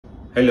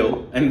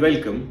Hello and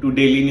welcome to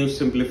Daily News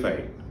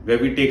Simplified, where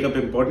we take up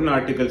important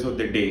articles of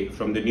the day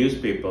from the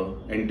newspaper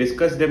and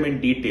discuss them in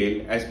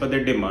detail as per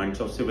the demands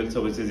of Civil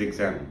Services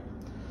exam.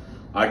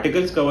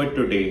 Articles covered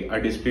today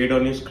are displayed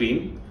on your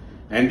screen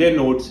and their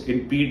notes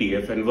in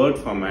PDF and Word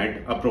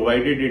format are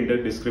provided in the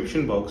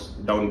description box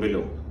down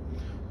below.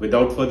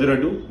 Without further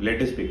ado,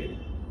 let us begin.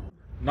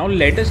 Now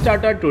let us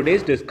start our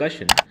today's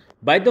discussion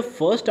by the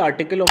first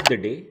article of the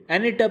day,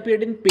 and it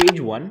appeared in page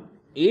 1,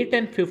 8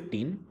 and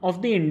 15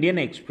 of the Indian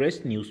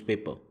Express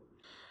newspaper.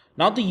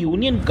 Now the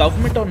Union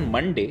government on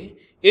Monday,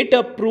 it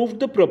approved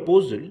the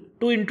proposal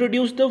to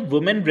introduce the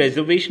Women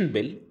Reservation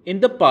Bill in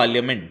the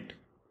Parliament.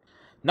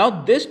 Now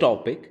this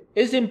topic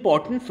is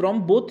important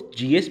from both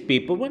GS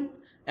Paper 1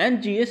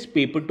 and GS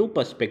Paper 2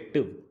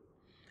 perspective.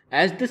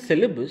 As the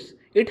syllabus,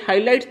 it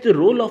highlights the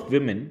role of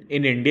women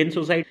in Indian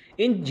society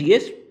in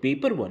GS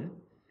Paper 1,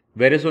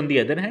 whereas on the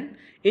other hand,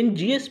 in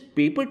GS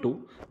Paper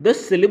 2, the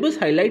syllabus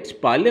highlights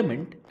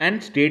Parliament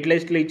and State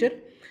Legislature,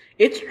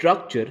 its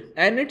structure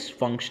and its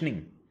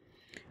functioning.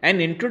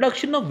 An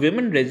introduction of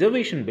Women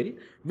Reservation Bill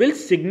will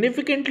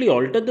significantly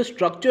alter the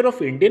structure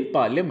of Indian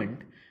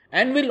Parliament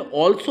and will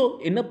also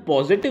in a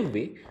positive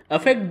way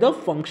affect the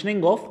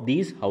functioning of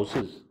these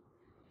houses.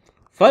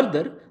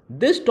 Further,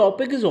 this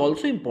topic is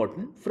also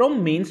important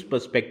from mains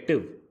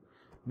perspective,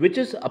 which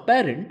is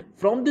apparent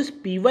from this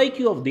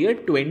PYQ of the year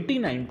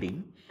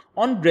 2019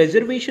 on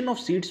reservation of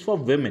seats for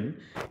women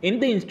in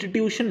the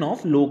institution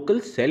of local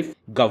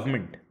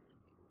self-government.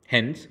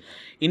 Hence,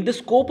 in the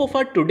scope of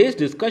our today's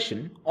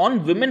discussion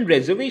on Women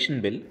Reservation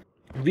Bill,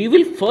 we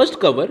will first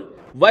cover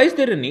why is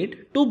there a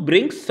need to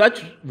bring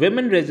such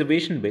Women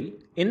Reservation Bill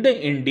in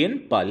the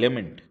Indian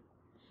Parliament.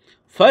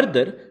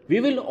 Further,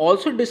 we will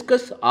also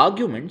discuss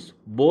arguments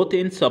both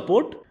in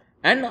support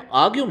and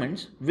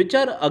arguments which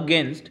are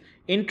against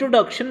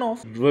introduction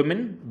of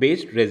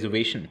women-based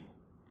reservation.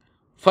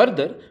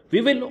 Further,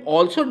 we will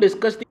also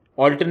discuss the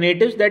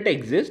alternatives that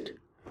exist,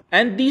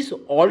 and these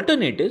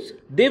alternatives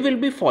they will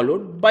be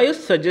followed by a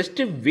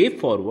suggestive way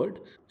forward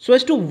so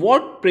as to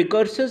what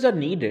precursors are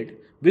needed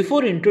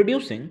before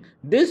introducing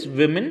this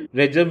women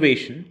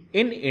reservation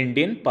in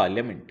Indian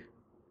Parliament.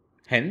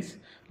 Hence,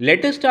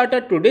 let us start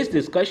our today's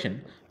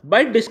discussion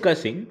by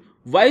discussing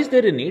why is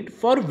there a need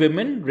for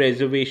Women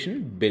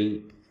Reservation Bill.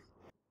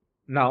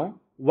 Now,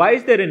 why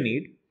is there a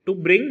need to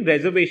bring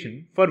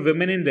reservation for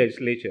women in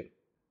legislature?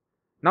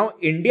 Now,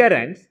 India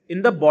ranks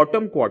in the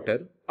bottom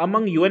quarter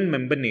among UN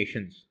member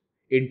nations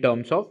in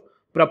terms of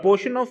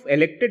proportion of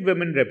elected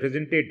women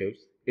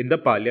representatives in the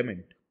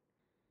parliament.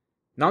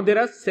 Now, there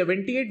are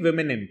 78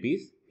 women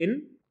MPs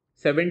in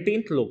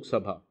 17th Lok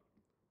Sabha,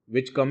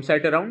 which comes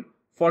at around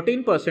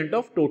 14%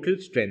 of total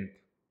strength.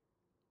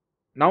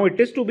 Now, it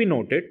is to be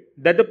noted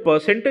that the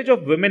percentage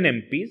of women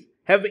MPs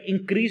have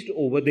increased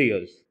over the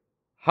years.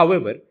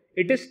 However,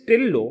 it is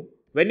still low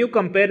when you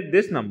compare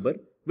this number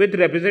with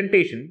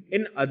representation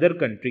in other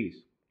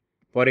countries.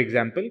 For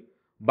example,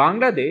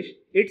 Bangladesh,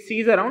 it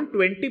sees around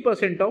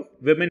 20% of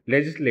women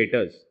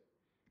legislators,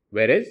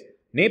 whereas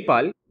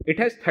Nepal, it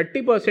has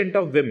 30%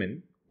 of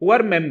women who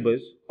are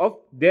members of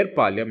their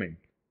parliament.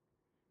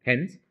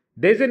 Hence,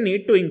 there is a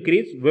need to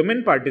increase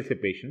women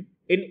participation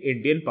in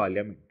Indian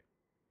Parliament.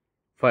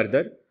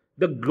 Further,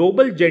 the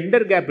Global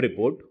Gender Gap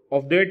Report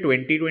of the year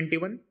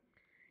 2021,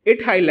 it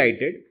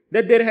highlighted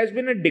that there has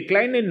been a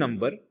decline in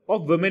number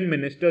of women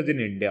ministers in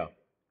India,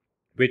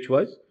 which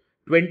was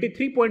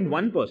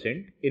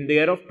 23.1% in the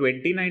year of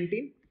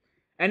 2019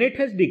 and it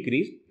has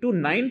decreased to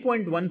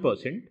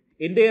 9.1%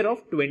 in the year of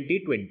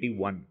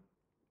 2021.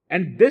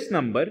 And this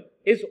number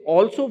is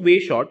also way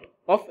short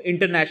of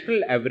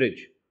international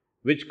average,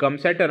 which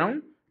comes at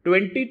around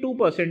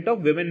 22%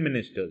 of women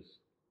ministers.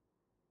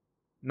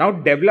 Now,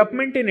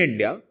 development in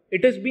India,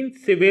 it has been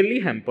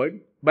severely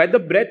hampered by the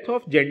breadth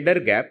of gender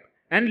gap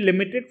and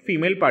limited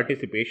female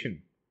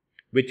participation,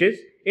 which is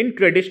in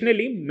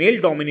traditionally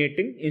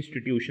male-dominating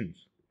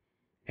institutions.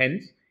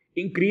 Hence,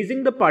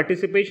 increasing the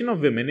participation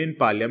of women in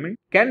parliament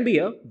can be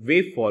a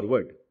way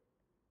forward.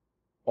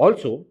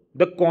 Also,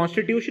 the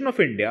Constitution of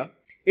India,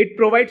 it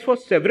provides for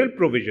several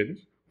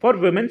provisions for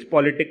women's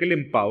political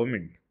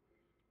empowerment.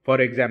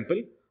 For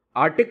example,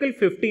 Article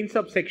 15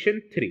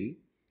 subsection 3,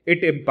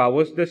 it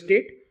empowers the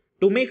state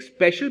to make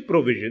special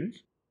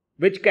provisions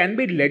which can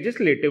be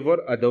legislative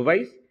or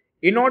otherwise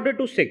in order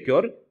to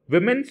secure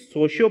women's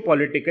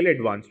socio-political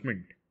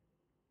advancement.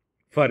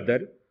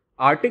 Further,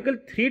 Article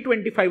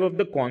 325 of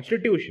the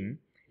Constitution,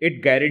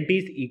 it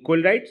guarantees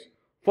equal rights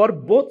for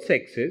both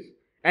sexes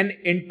and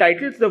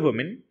entitles the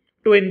women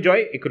to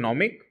enjoy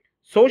economic,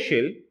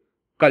 social,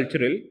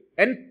 cultural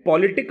and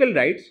political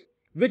rights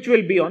which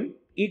will be on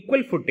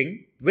equal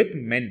footing with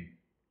men.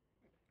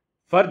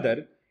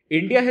 Further,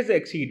 India has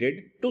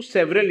acceded to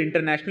several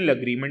international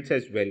agreements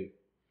as well,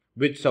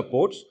 which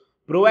supports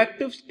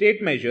proactive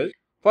state measures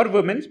for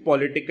women's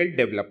political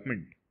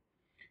development.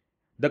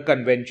 The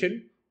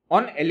Convention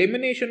on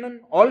Elimination of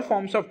All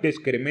Forms of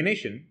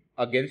Discrimination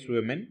against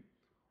Women,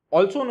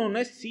 also known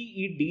as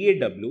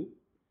CEDAW,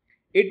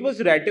 it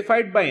was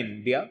ratified by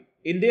India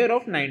in the year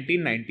of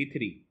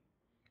 1993.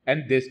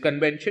 And this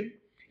convention,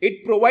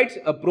 it provides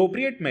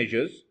appropriate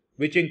measures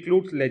which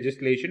includes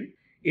legislation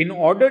in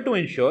order to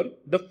ensure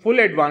the full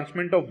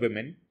advancement of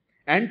women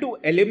and to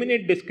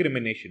eliminate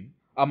discrimination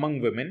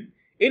among women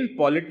in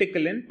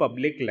political and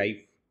public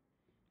life.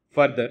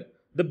 Further,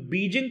 the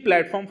Beijing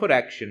Platform for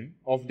Action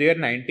of the year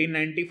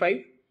 1995,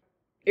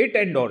 it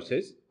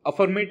endorses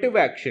affirmative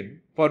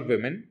action for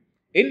women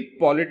in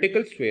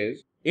political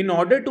spheres in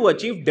order to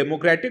achieve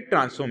democratic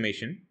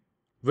transformation,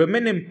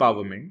 women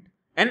empowerment,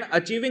 and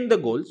achieving the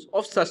goals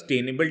of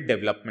sustainable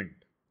development.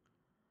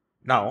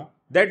 Now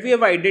that we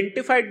have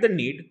identified the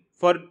need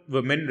for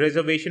women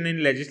reservation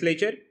in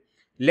legislature,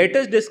 let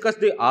us discuss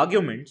the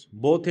arguments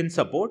both in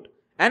support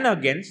and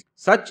against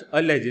such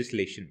a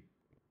legislation.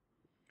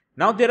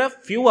 Now there are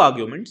few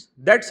arguments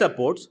that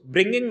supports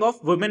bringing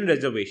of women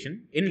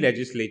reservation in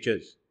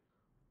legislatures.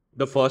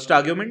 The first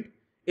argument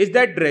is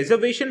that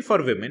reservation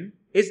for women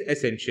is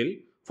essential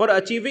for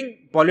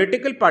achieving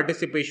political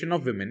participation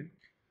of women,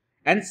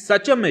 and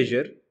such a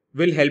measure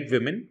will help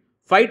women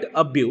fight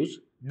abuse,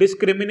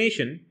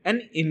 discrimination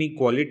and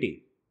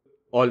inequality.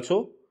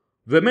 Also,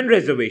 women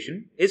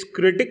reservation is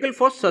critical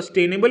for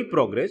sustainable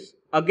progress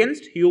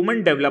against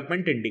human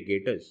development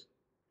indicators.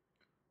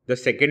 The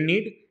second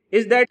need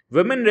is that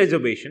women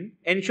reservation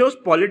ensures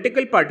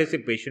political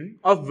participation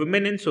of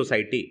women in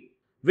society,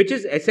 which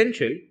is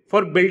essential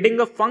for building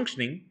a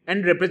functioning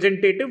and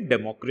representative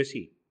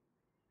democracy.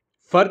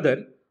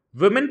 Further,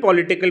 women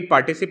political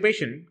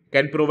participation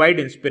can provide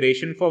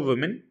inspiration for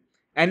women,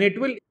 and it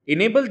will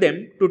enable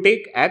them to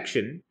take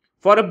action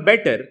for a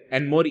better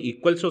and more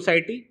equal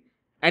society,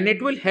 and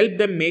it will help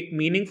them make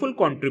meaningful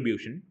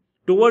contribution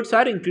towards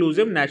our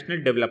inclusive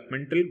national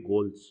developmental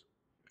goals.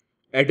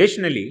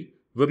 Additionally,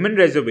 women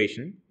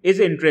reservation is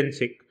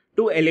intrinsic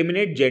to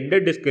eliminate gender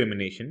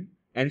discrimination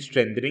and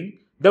strengthening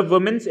the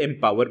women's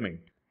empowerment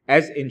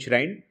as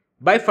enshrined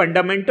by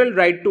fundamental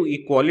right to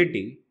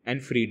equality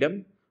and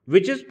freedom,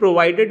 which is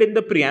provided in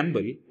the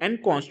preamble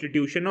and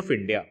constitution of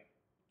India.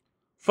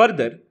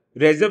 Further,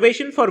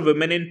 reservation for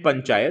women in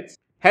panchayats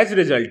has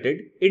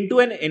resulted into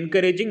an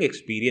encouraging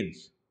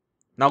experience.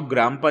 Now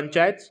gram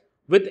panchayats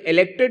with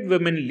elected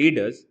women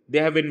leaders, they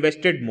have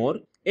invested more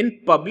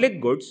in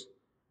public goods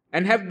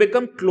and have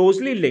become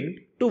closely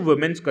linked to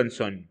women's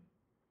concern.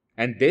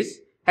 And this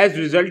has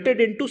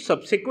resulted into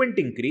subsequent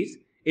increase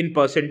in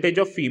percentage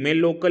of female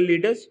local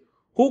leaders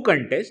who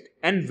contest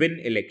and win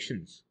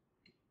elections.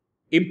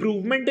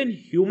 Improvement in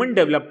human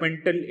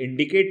developmental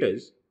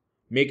indicators,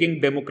 making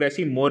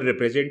democracy more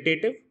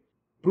representative,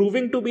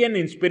 proving to be an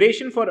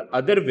inspiration for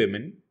other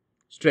women,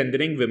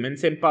 strengthening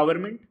women's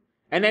empowerment,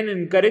 and an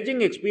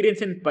encouraging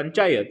experience in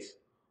panchayats,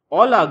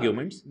 all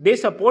arguments they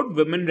support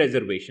women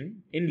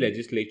reservation in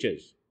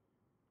legislatures.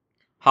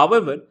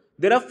 However,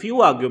 there are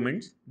few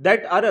arguments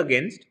that are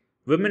against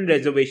women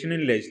reservation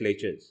in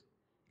legislatures.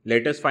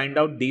 Let us find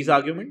out these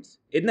arguments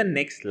in the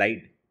next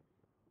slide.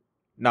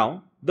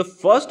 Now, the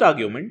first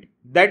argument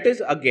that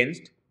is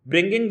against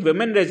bringing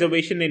women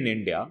reservation in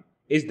India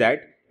is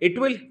that it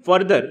will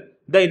further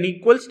the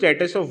unequal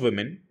status of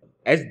women,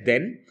 as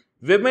then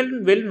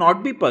women will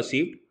not be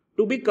perceived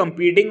to be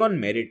competing on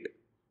merit,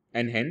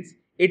 and hence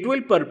it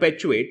will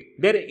perpetuate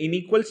their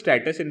unequal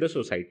status in the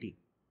society.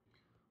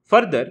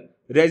 Further,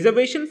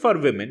 reservation for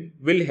women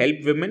will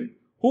help women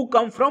who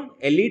come from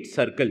elite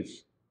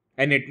circles,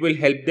 and it will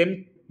help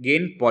them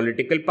gain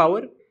political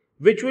power,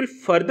 which will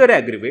further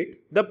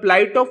aggravate the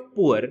plight of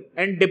poor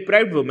and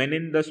deprived women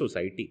in the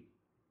society.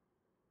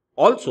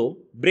 Also,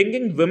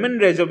 bringing women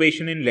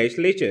reservation in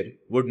legislature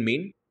would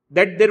mean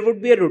that there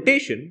would be a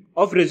rotation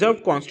of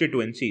reserved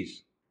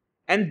constituencies,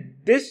 and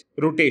this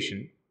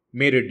rotation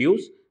may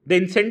reduce the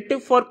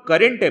incentive for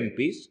current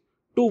MPs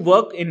to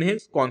work in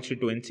his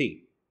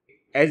constituency,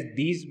 as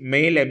these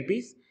male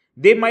MPs,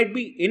 they might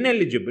be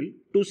ineligible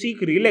to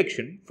seek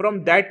re-election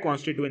from that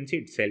constituency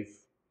itself.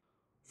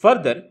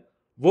 Further,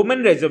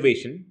 women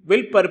reservation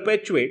will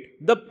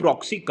perpetuate the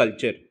proxy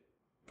culture.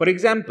 For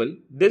example,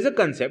 there is a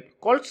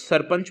concept called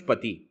Sarpanch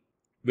Pati,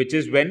 which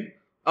is when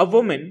a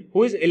woman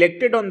who is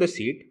elected on the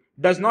seat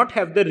does not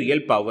have the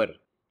real power,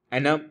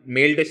 and a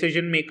male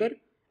decision maker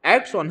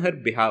acts on her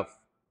behalf.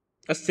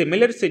 A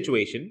similar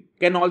situation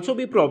can also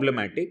be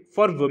problematic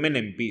for women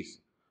MPs,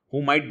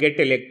 who might get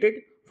elected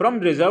from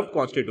reserved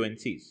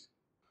constituencies.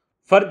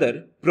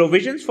 Further,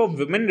 provisions for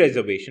women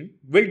reservation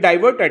will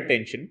divert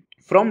attention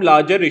from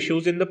larger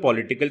issues in the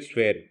political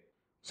sphere,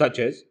 such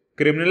as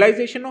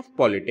criminalization of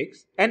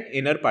politics and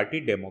inner party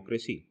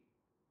democracy.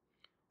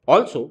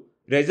 Also,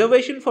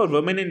 reservation for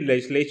women in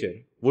legislature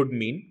would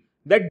mean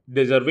that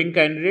deserving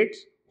candidates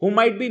who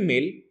might be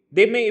male,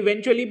 they may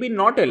eventually be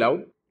not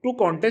allowed to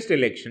contest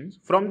elections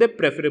from their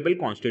preferable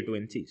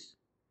constituencies.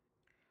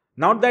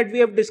 Now that we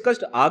have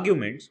discussed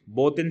arguments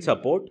both in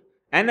support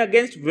and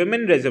against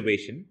women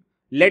reservation,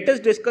 let us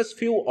discuss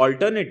few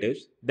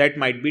alternatives that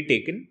might be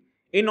taken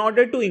in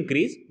order to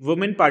increase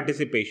women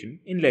participation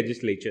in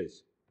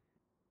legislatures.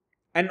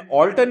 An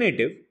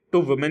alternative to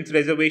women's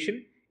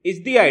reservation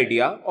is the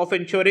idea of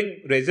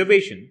ensuring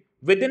reservation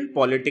within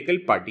political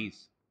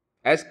parties,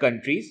 as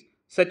countries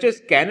such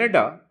as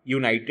Canada,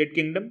 United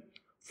Kingdom,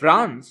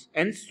 France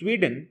and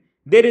Sweden,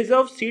 they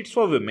reserve seats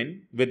for women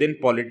within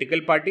political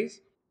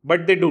parties,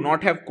 but they do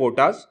not have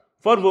quotas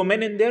for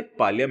women in their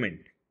parliament.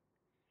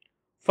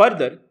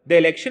 Further, the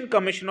Election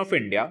Commission of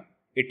India,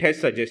 it has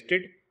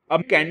suggested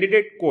a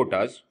candidate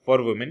quotas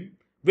for women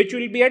which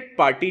will be at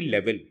party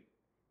level,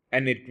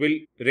 and it will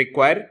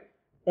require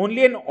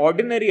only an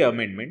ordinary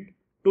amendment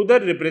to the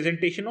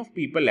Representation of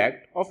People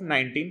Act of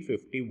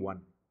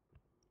 1951.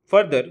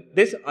 Further,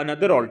 there is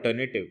another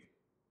alternative,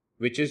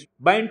 which is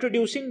by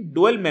introducing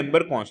dual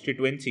member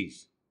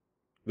constituencies,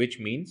 which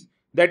means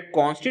that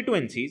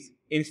constituencies,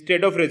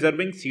 instead of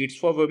reserving seats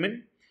for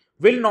women,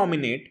 will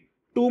nominate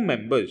 2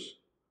 members,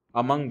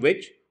 among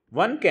which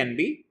one can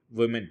be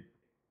women.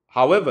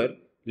 However,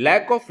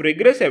 lack of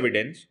rigorous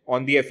evidence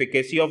on the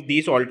efficacy of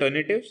these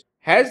alternatives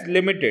has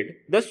limited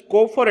the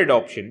scope for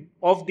adoption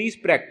of these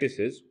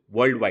practices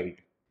worldwide.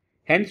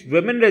 Hence,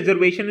 women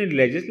reservation in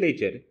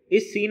legislature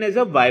is seen as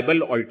a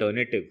viable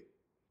alternative.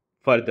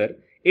 Further,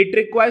 it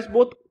requires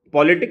both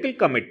political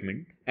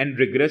commitment and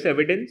rigorous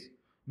evidence,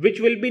 which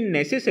will be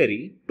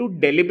necessary to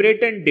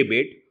deliberate and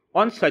debate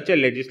on such a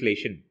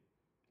legislation,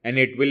 and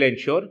it will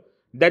ensure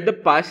that the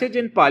passage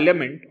in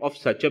Parliament of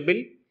such a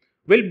bill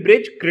will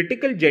bridge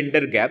critical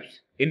gender gaps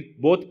in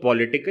both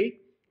political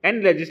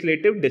and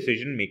legislative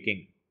decision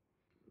making.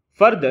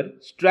 Further,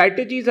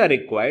 strategies are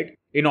required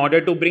in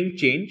order to bring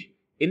change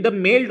in the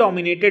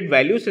male-dominated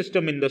value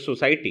system in the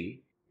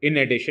society, in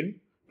addition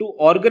to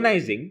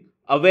organizing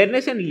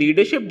awareness and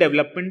leadership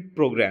development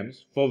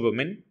programs for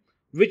women,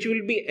 which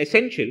will be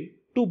essential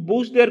to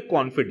boost their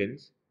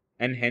confidence,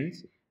 and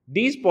hence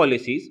these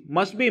policies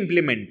must be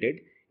implemented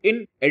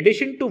in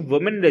addition to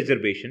women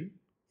reservation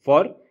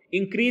for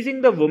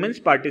increasing the women's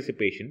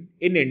participation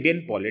in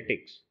Indian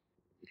politics.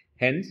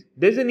 Hence,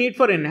 there is a need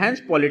for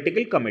enhanced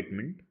political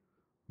commitment,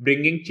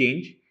 bringing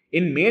change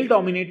in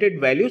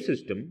male-dominated value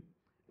system,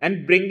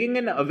 and bringing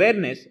in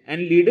awareness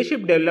and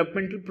leadership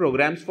developmental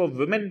programs for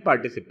women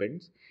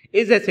participants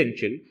is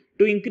essential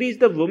to increase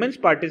the women's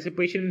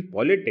participation in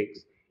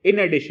politics in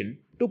addition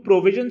to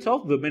provisions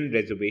of women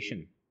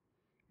reservation.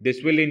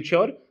 This will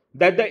ensure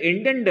that the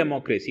Indian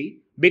democracy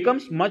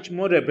becomes much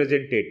more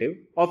representative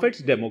of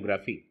its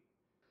demography.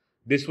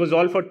 This was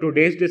all for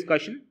today's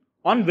discussion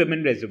on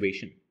women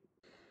reservation.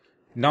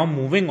 Now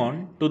moving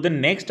on to the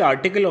next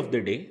article of the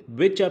day,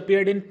 which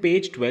appeared in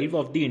page 12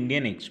 of the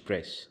Indian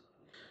Express.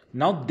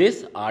 Now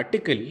this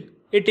article,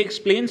 it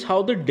explains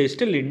how the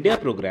Digital India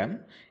program,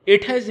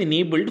 it has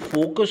enabled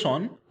focus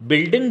on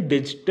building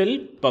digital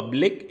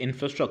public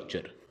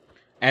infrastructure.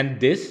 And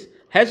this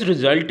has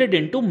resulted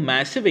into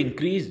massive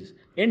increase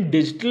in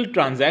digital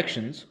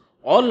transactions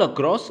all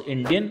across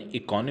Indian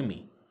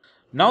economy.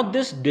 Now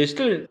this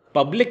digital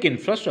public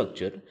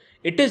infrastructure,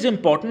 it is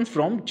important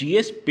from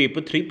GS paper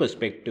 3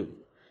 perspective,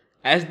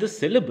 as the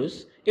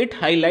syllabus, it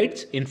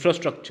highlights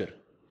infrastructure.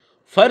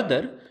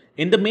 Further,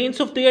 in the mains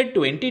of the year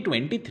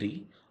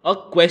 2023, a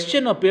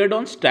question appeared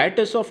on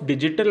status of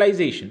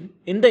digitalization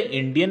in the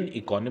Indian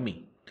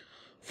economy.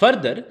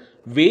 Further,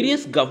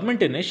 various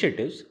government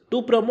initiatives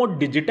to promote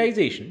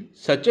digitization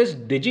such as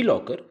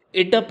DigiLocker,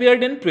 it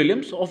appeared in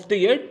prelims of the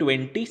year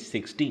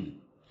 2016.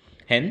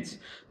 Hence,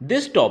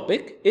 this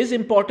topic is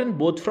important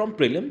both from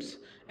prelims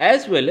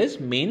as well as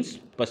mains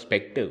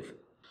perspective.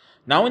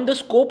 Now in the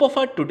scope of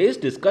our today's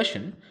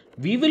discussion,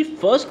 we will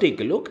first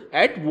take a look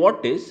at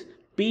what is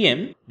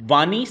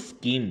PM-WANI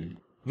scheme,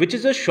 which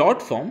is a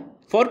short form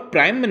for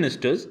Prime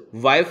Minister's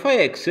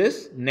Wi-Fi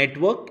Access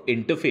Network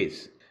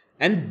Interface.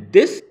 And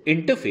this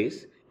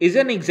interface is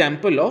an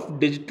example of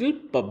digital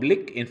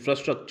public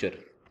infrastructure.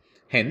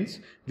 Hence,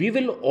 we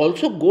will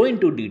also go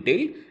into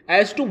detail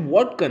as to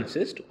what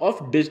consists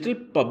of digital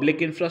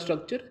public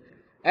infrastructure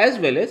as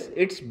well as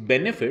its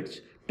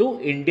benefits to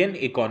Indian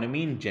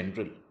economy in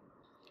general.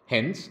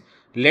 Hence,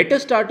 let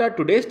us start our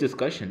today's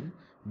discussion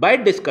by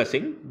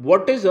discussing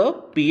what is a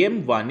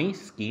PM-WANI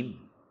scheme.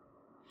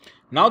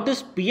 Now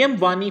this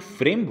PM-WANI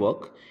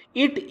framework,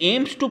 it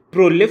aims to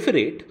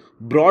proliferate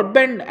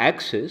broadband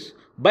access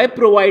by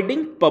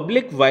providing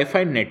public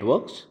Wi-Fi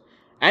networks,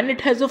 and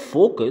it has a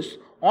focus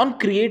on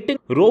creating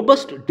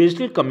robust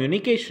digital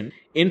communication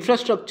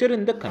infrastructure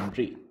in the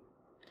country.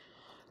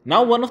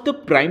 Now one of the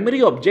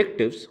primary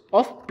objectives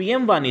of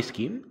PM-WANI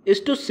scheme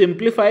is to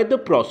simplify the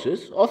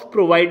process of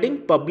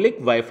providing public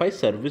Wi-Fi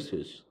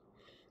services,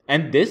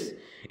 and this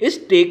is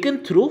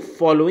taken through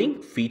following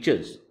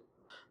features.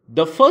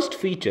 The first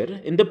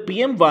feature in the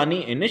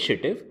PM-WANI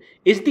initiative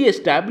is the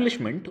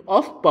establishment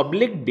of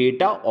public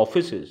data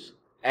offices.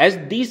 As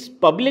these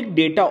public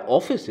data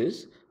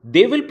offices,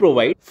 they will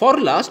provide for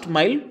last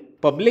mile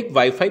public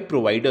Wi-Fi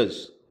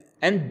providers,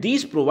 and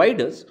these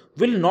providers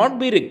will not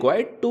be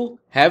required to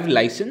have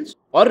license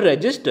or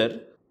register,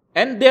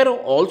 and they are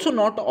also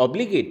not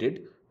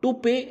obligated to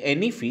pay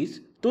any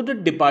fees to the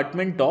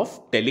Department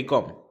of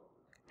Telecom.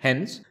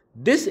 Hence,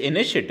 this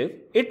initiative,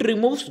 it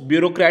removes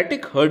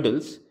bureaucratic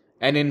hurdles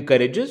and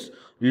encourages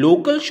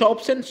local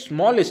shops and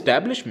small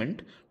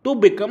establishments to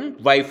become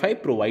Wi-Fi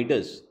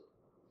providers.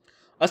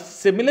 A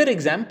similar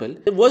example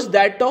was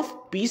that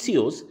of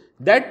PCOs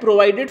that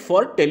provided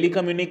for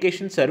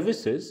telecommunication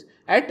services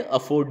at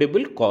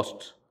affordable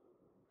costs.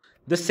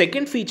 The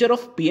second feature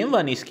of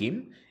PM-WANI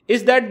scheme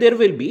is that there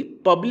will be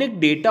public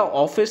data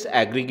office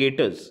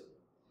aggregators.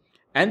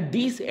 And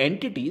these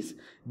entities,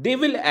 they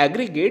will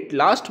aggregate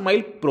last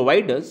mile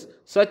providers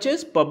such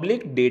as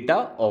public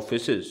data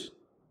offices.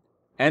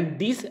 And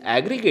these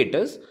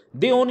aggregators,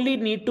 they only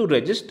need to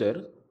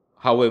register.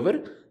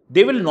 However,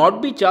 they will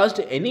not be charged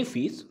any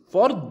fees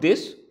for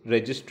this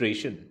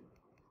registration.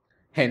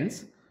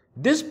 Hence,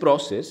 this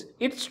process,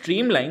 it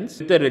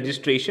streamlines the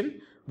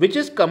registration which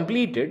is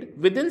completed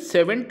within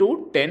 7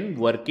 to 10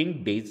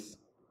 working days.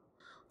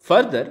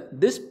 Further,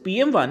 this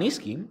PM-WANI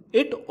scheme,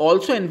 it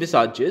also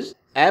envisages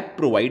app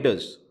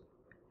providers.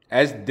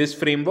 As this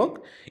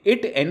framework,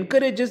 it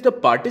encourages the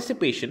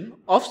participation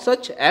of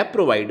such app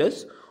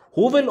providers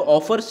who will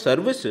offer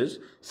services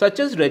such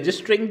as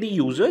registering the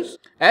users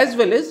as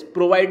well as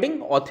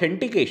providing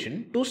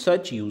authentication to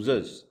such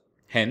users.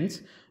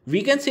 Hence,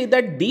 we can say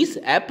that these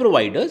app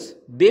providers,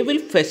 they will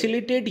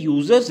facilitate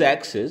users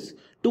access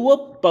to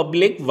a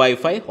public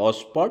Wi-Fi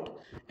hotspot,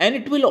 and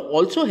it will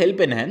also help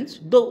enhance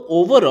the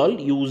overall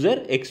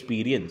user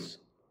experience.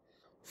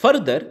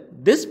 Further,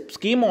 this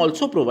scheme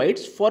also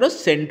provides for a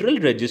central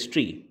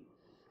registry,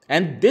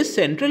 and this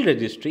central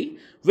registry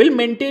will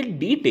maintain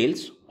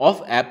details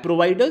of app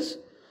providers,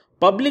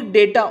 public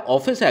data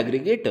office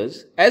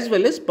aggregators as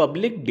well as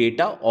public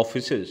data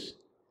offices.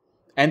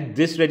 And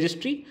this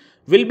registry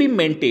will be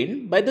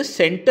maintained by the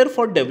Center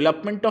for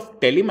Development of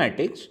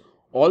Telematics,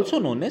 also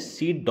known as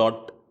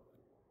CDOT.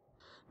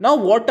 Now,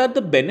 what are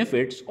the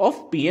benefits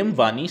of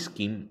PM-WANI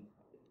scheme?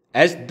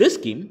 As this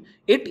scheme,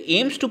 it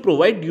aims to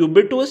provide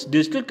ubiquitous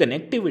digital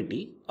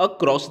connectivity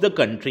across the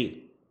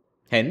country.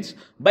 Hence,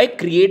 by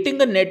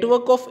creating a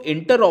network of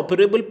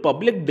interoperable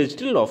public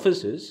digital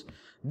offices,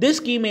 this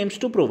scheme aims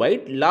to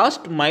provide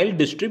last mile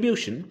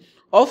distribution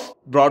of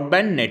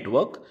broadband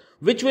network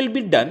which will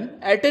be done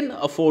at an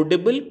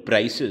affordable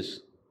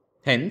prices.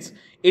 Hence,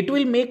 it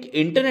will make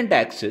internet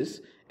access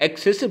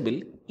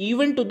accessible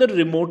even to the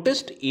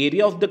remotest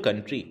area of the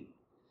country.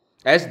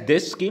 As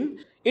this scheme,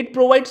 it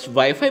provides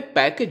Wi-Fi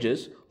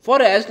packages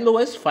for as low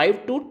as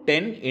 5 to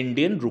 10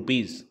 Indian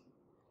rupees.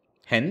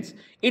 Hence,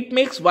 it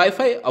makes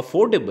Wi-Fi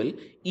affordable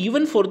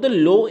even for the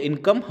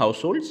low-income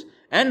households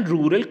and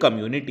rural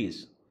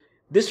communities.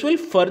 This will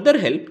further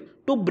help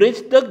to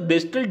bridge the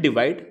digital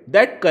divide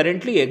that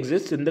currently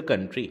exists in the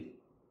country.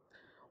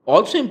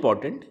 Also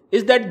important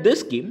is that this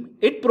scheme,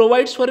 it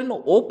provides for an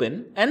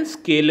open and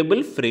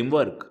scalable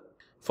framework.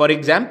 For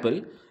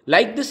example,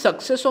 like the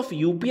success of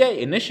UPI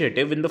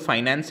initiative in the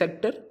finance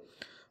sector,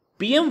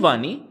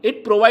 PM-WANI,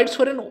 it provides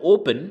for an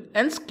open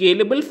and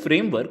scalable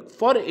framework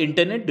for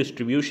internet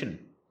distribution.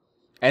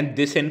 And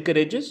this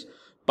encourages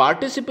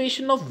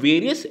participation of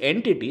various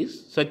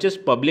entities such as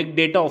public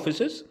data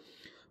offices,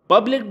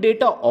 public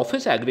data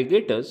office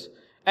aggregators,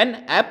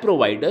 and app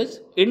providers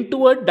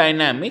into a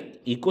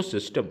dynamic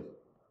ecosystem.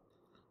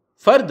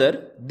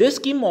 Further, this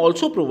scheme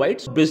also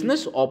provides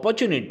business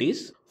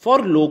opportunities for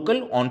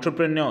local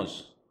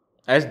entrepreneurs.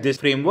 As this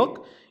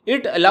framework,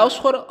 it allows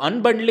for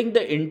unbundling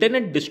the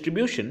internet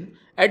distribution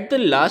at the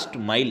last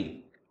mile,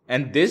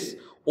 and this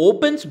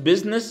opens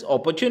business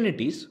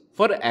opportunities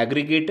for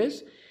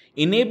aggregators,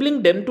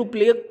 enabling them to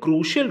play a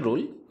crucial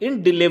role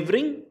in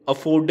delivering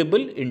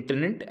affordable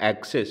internet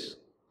access.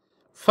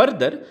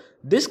 Further,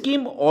 this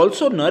scheme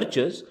also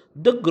nurtures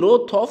the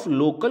growth of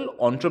local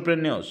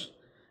entrepreneurs.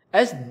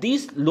 As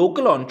these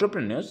local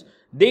entrepreneurs,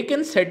 they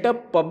can set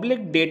up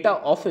public data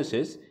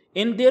offices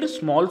in their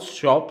small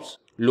shops,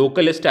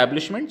 local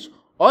establishments,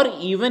 or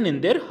even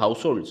in their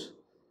households.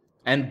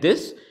 And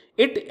this,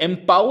 it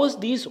empowers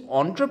these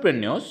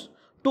entrepreneurs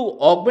to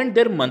augment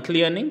their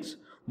monthly earnings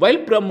while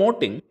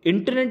promoting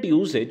internet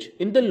usage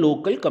in the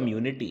local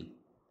community.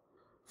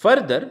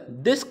 Further,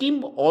 this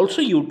scheme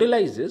also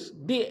utilizes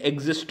the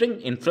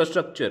existing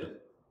infrastructure,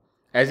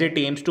 as it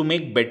aims to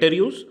make better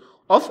use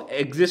of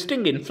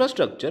existing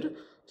infrastructure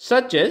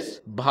such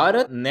as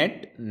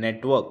BharatNet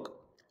network,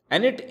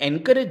 and it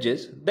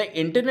encourages the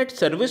internet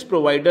service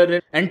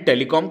provider and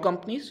telecom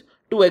companies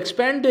to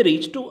expand their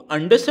reach to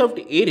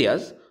underserved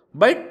areas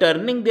by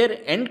turning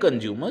their end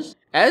consumers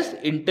as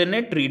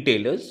internet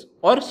retailers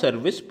or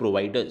service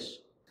providers.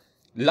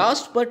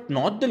 Last but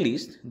not the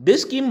least,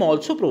 this scheme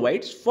also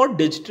provides for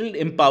digital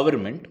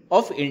empowerment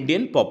of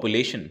Indian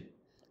population,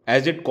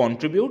 as it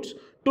contributes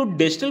to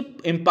digital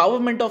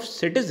empowerment of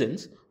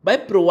citizens by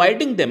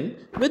providing them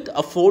with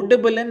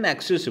affordable and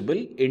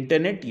accessible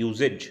internet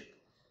usage.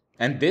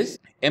 And this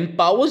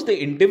empowers the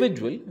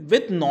individual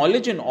with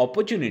knowledge and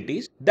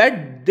opportunities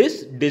that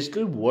this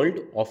digital world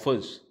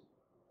offers.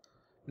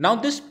 Now,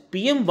 this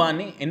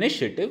PM-WANI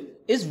initiative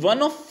is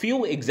one of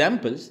few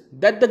examples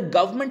that the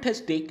government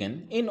has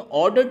taken in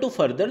order to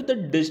further the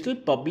digital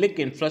public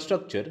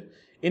infrastructure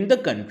in the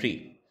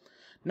country.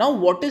 Now,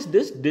 what is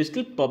this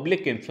digital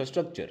public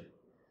infrastructure?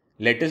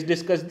 Let us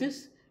discuss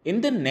this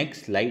in the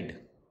next slide.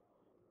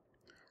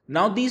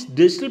 Now, these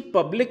digital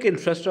public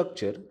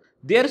infrastructure,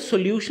 They are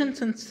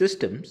solutions and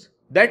systems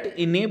that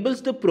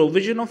enables the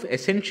provision of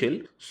essential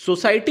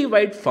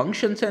society-wide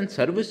functions and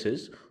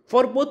services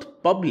for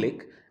both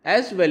public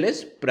as well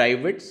as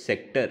private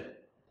sector.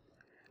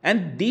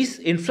 And these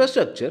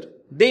infrastructure,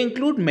 they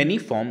include many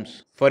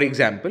forms. For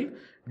example,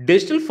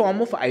 digital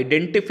form of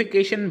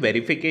identification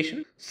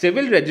verification,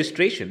 civil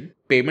registration,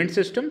 payment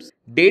systems,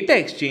 data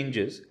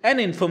exchanges, and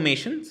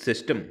information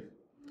system.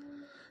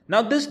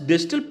 Now this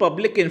digital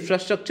public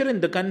infrastructure in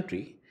the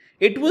country,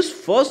 it was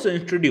first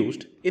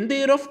introduced in the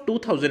year of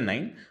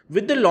 2009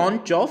 with the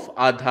launch of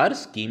Aadhaar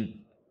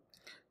scheme.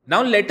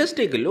 Now let us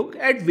take a look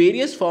at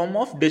various forms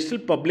of digital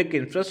public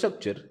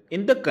infrastructure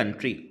in the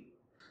country.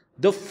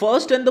 The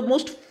first and the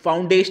most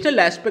foundational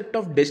aspect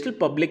of digital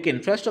public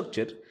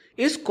infrastructure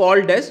is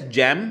called as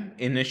JAM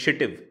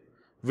initiative,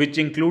 which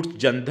includes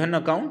Jan Dhan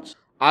accounts,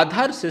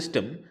 Aadhaar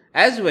system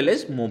as well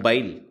as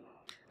mobile.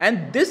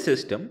 And this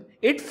system,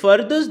 it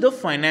furthers the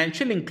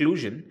financial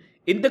inclusion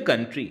in the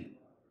country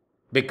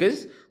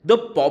because the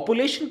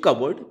population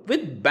covered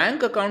with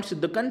bank accounts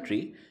in the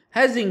country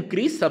has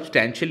increased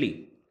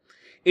substantially.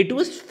 It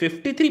was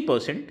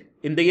 53%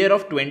 in the year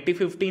of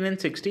 2015 and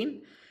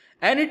 16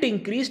 and it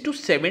increased to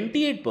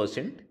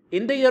 78%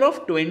 in the year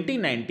of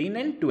 2019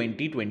 and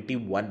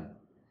 2021.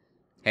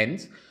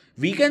 Hence,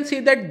 we can say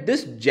that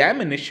this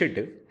JAM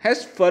initiative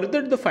has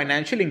furthered the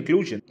financial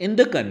inclusion in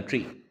the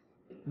country.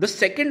 The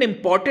second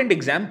important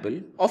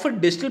example of a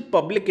digital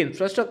public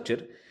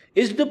infrastructure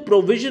is the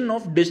provision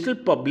of digital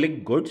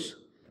public goods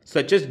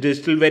such as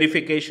digital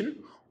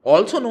verification,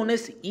 also known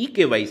as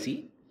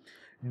eKYC,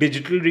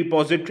 digital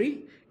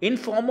repository in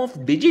form of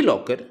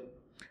DigiLocker,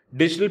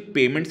 digital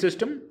payment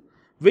system,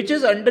 which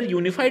is under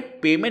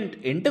Unified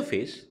Payment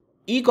Interface,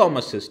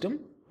 e-commerce system,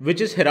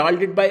 which is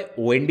heralded by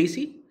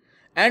ONDC,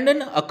 and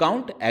an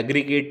account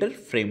aggregator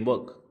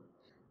framework.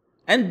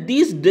 And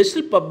these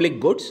digital public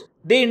goods,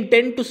 they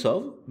intend to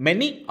serve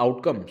many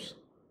outcomes.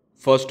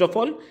 First of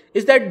all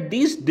is that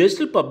these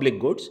digital public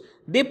goods,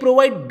 they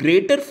provide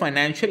greater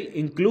financial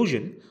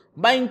inclusion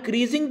by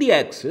increasing the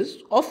access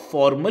of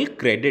formal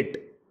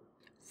credit.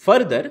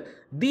 Further,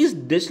 these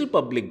digital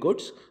public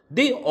goods,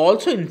 they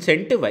also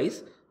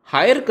incentivize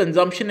higher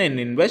consumption and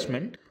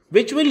investment,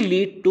 which will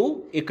lead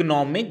to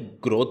economic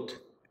growth.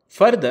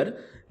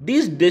 Further,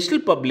 these digital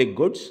public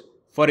goods,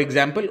 for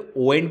example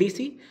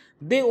ONDC,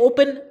 they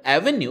open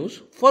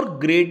avenues for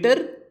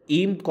greater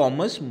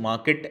e-commerce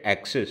market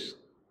access.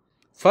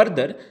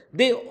 Further,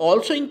 they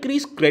also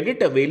increase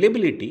credit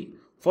availability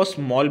for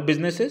small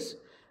businesses,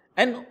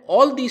 and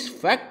all these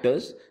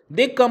factors,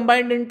 they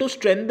combine into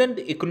strengthened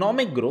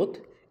economic growth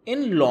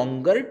in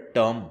longer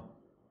term.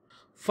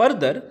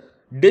 Further,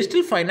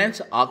 digital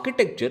finance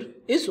architecture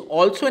is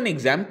also an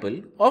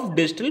example of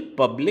digital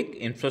public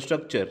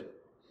infrastructure.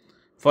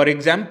 For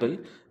example,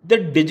 the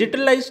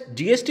digitalized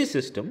GST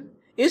system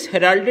is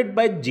heralded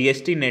by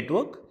GST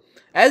network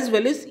as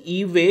well as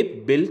e-way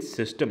bill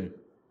system.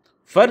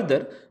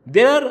 Further,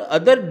 there are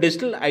other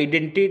digital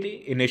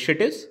identity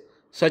initiatives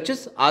such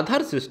as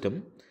Aadhaar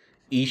system,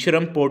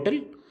 eShram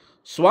portal,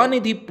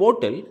 Swanidhi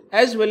portal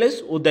as well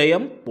as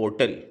Udayam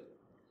portal.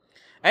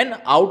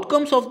 And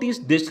outcomes of these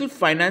digital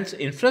finance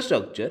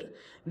infrastructure,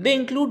 they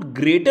include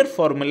greater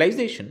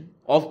formalization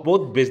of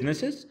both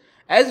businesses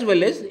as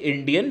well as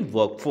Indian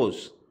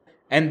workforce.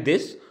 And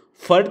this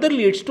further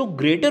leads to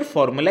greater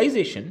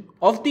formalization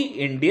of the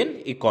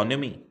Indian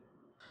economy.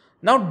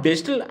 Now,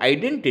 digital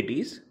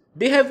identities,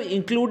 they have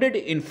included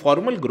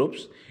informal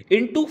groups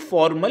into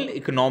formal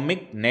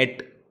economic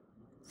net.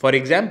 For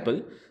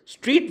example,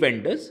 street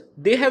vendors,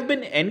 they have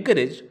been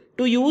encouraged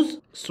to use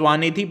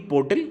Swanidhi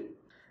portal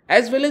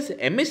as well as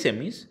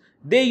MSMEs,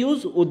 they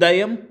use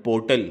Udayam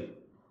portal.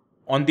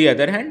 On the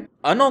other hand,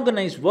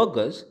 unorganized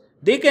workers,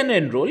 they can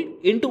enroll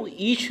into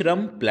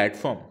eShram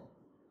platform.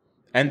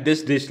 And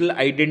this digital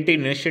identity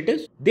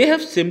initiatives, they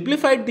have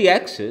simplified the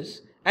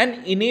access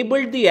and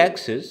enabled the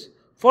access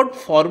for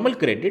formal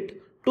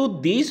credit to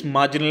these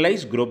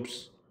marginalized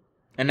groups.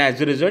 And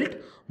as a result,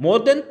 more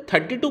than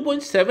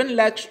 32.7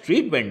 lakh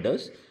street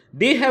vendors,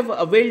 they have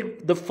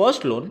availed the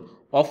first loan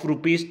of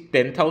rupees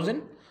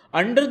 10,000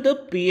 under the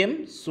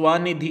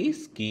PM-WANI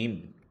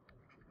scheme.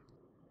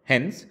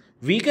 Hence,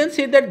 we can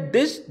say that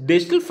this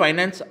digital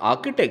finance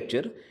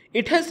architecture,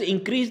 it has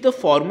increased the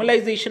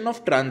formalization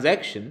of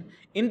transaction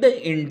in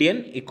the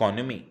Indian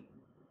economy.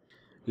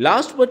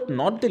 Last but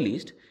not the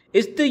least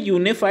is the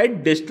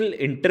unified digital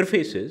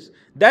interfaces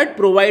that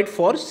provide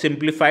for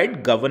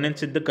simplified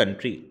governance in the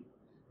country.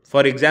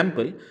 For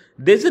example,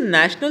 there is a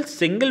national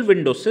single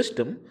window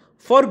system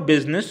for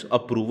business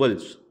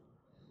approvals.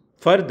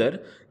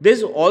 Further, there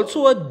is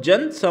also a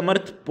Jan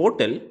Samarth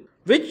portal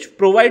which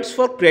provides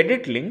for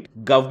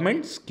credit-linked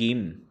government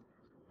scheme.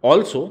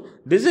 Also,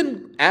 there is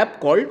an app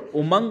called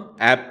Umang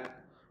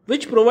app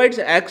which provides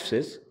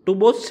access to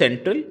both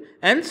central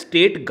and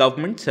state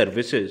government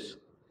services.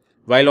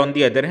 While on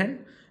the other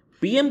hand,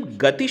 PM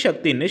Gati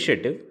Shakti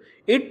initiative,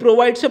 it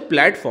provides a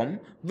platform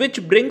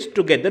which brings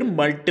together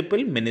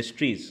multiple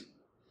ministries.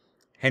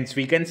 Hence,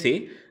 we can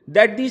say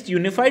that these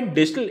unified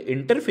digital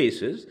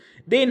interfaces,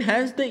 they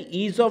enhance the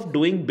ease of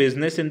doing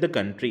business in the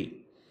country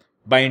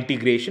by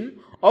integration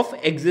of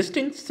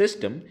existing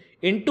system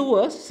into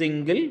a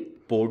single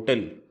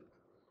portal.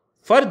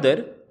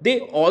 Further, they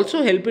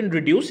also help in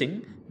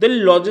reducing the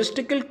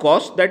logistical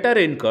costs that are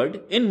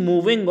incurred in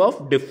moving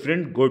of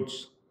different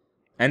goods.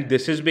 And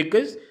this is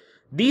because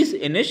these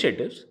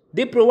initiatives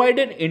they provide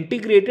an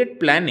integrated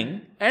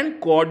planning and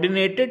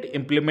coordinated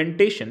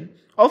implementation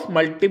of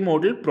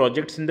multimodal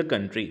projects in the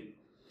country.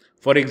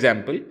 For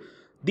example,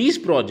 these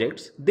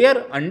projects they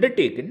are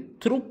undertaken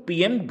through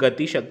PM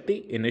Gati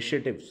Shakti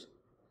initiatives.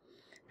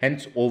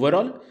 Hence,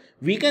 overall,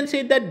 we can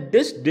say that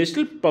this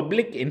digital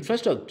public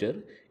infrastructure,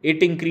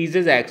 it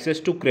increases access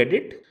to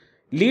credit,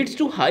 leads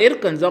to higher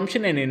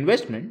consumption and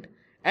investment,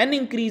 and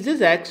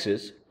increases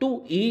access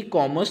to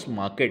e-commerce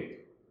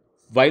market.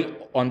 While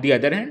on the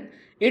other hand,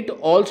 it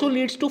also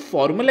leads to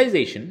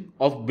formalization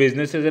of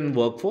businesses and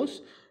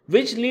workforce,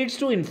 which leads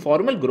to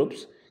informal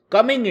groups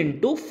coming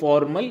into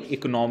formal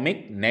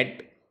economic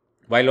net.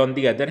 While on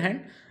the other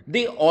hand,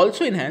 they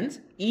also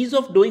enhance ease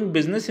of doing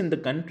business in the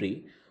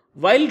country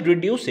while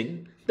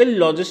reducing the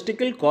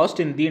logistical cost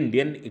in the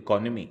Indian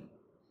economy.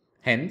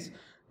 Hence,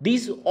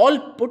 these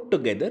all put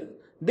together,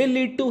 they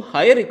lead to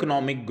higher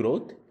economic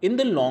growth in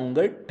the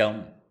longer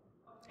term.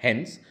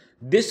 Hence,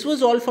 this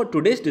was all for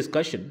today's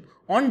discussion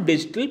on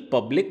digital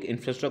public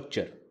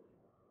infrastructure.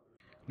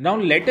 Now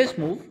let us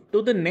move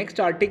to the next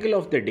article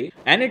of the day,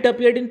 and it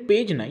appeared in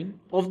page 9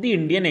 of the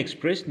Indian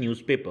Express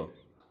newspaper.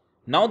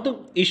 Now the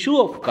issue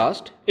of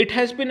caste, it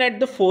has been at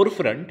the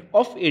forefront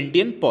of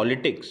Indian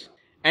politics,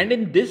 and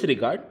in this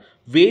regard,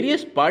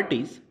 various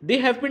parties they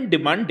have been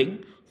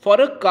demanding for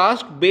a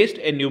caste-based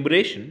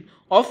enumeration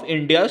of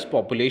India's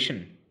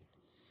population.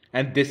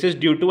 And this is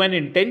due to an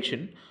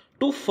intention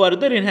to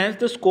further enhance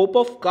the scope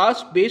of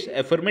caste-based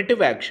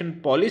affirmative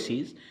action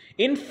policies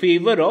in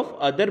favor of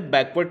other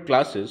backward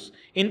classes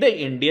in the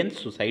Indian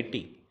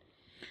society.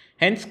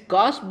 Hence,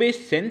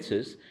 caste-based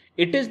census,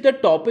 it is the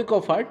topic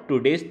of our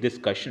today's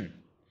discussion.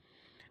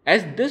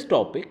 As this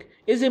topic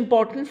is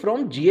important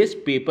from GS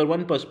Paper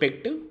 1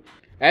 perspective,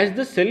 as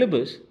the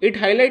syllabus, it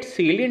highlights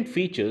salient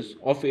features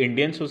of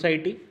Indian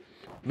society,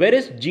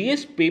 whereas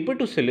GS Paper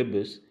 2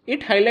 syllabus,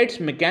 it highlights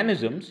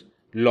mechanisms,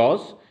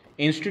 laws,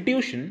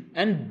 institutions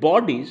and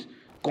bodies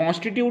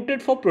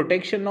constituted for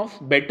protection of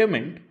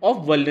betterment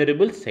of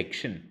vulnerable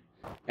section.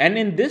 And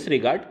in this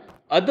regard,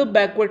 other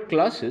backward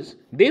classes,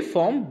 they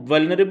form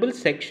vulnerable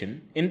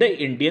section in the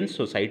Indian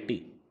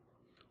society.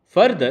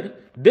 Further,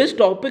 this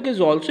topic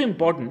is also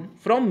important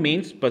from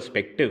mains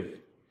perspective.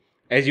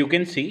 As you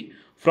can see,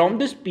 from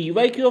this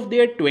PYQ of the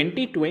year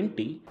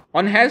 2020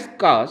 on has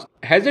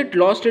it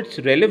lost its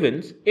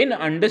relevance in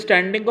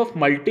understanding of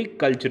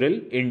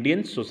multicultural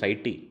Indian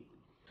society.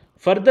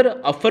 Further,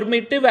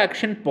 affirmative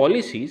action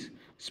policies,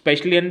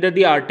 especially under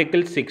the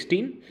Article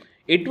 16,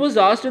 it was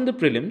asked in the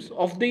prelims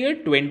of the year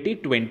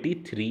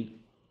 2023.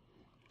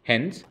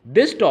 Hence,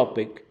 this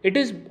topic, it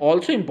is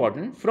also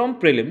important from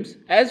prelims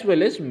as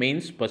well as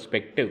mains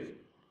perspective.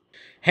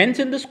 Hence,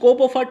 in the scope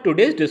of our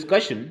today's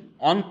discussion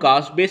on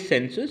caste-based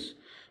census,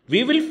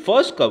 we will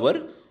first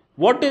cover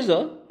what is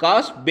a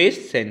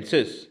caste-based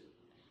census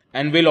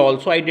and will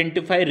also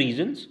identify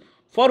reasons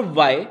for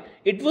why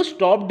it was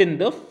stopped in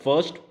the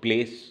first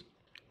place.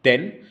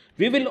 Then,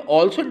 we will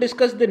also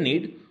discuss the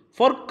need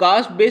for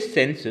caste-based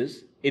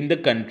census in the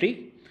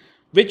country,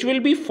 which will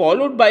be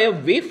followed by a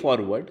way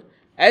forward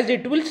as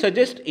it will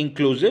suggest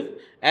inclusive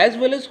as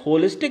well as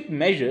holistic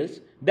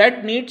measures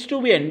that needs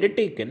to be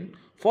undertaken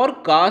for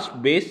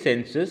caste-based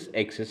census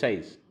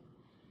exercise.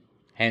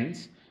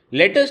 Hence,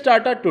 let us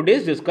start our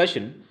today's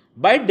discussion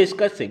by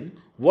discussing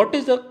what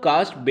is a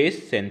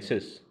caste-based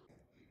census.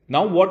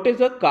 Now, what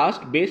is a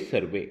caste-based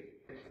survey?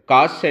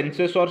 Caste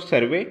census or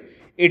survey,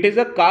 it is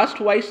a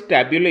caste-wise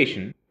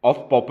tabulation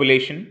of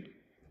population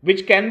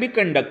which can be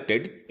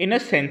conducted in a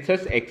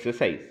census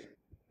exercise.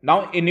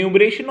 Now,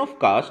 enumeration of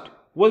caste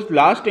was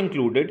last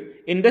included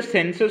in the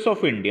Census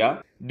of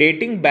India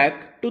dating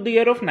back to the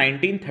year of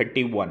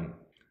 1931.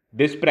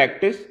 This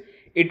practice,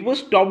 it was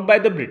stopped by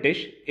the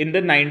British in the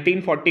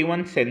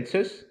 1941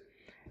 census,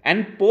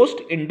 and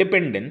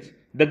post-independence,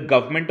 the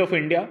government of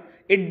India,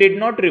 it did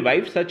not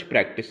revive such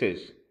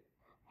practices.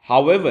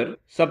 However,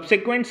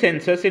 subsequent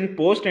census in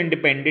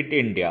post-independent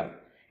India,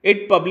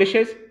 it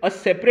publishes a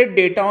separate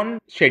data on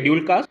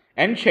scheduled castes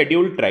and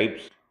scheduled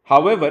tribes.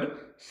 However,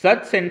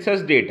 such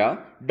census data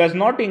does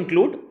not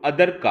include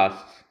other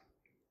castes.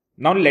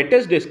 Now let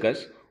us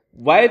discuss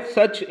why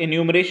such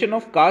enumeration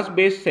of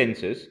caste-based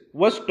census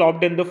was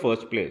stopped in the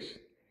first place.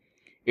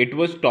 It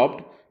was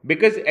stopped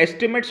because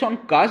estimates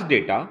on caste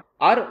data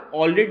are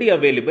already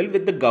available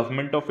with the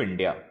government of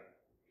India.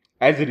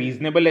 As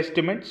reasonable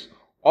estimates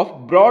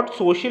of broad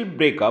social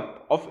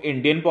breakup of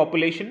Indian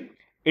population,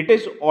 it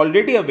is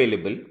already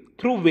available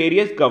through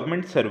various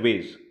government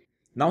surveys.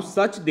 Now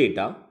such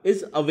data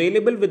is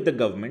available with the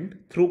government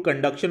through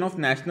conduction of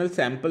National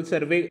Sample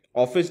Survey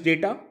Office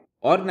data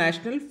or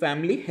National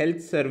Family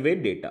Health Survey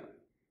data.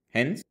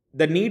 Hence,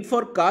 the need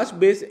for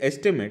caste-based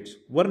estimates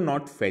were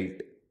not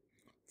felt.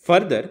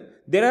 Further,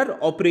 there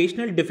are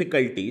operational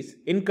difficulties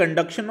in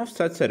conduction of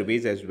such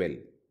surveys as well.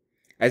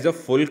 As a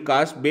full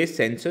caste-based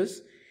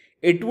census,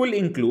 it will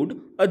include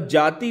a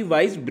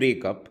jati-wise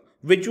breakup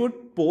which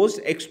would pose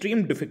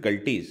extreme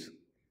difficulties,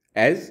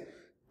 as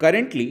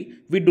currently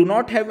we do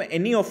not have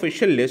any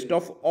official list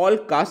of all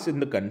castes in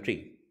the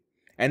country,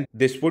 and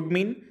this would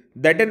mean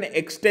that an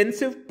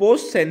extensive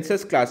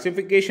post-census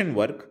classification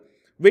work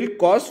will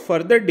cause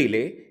further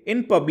delay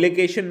in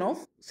publication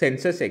of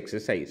census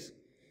exercise,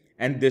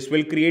 and this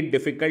will create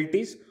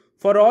difficulties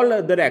for all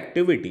other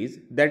activities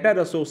that are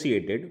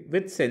associated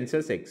with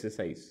census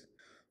exercise.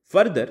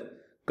 Further,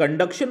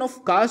 conduction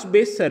of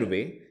caste-based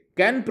survey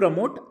can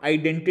promote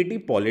identity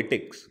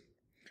politics,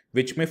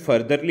 which may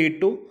further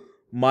lead to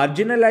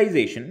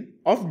marginalization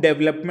of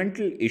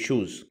developmental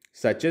issues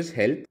such as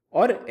health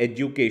or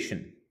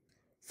education.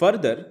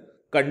 Further,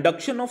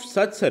 conduction of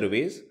such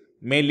surveys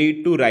may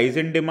lead to rise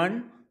in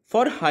demand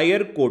for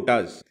higher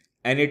quotas,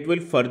 and it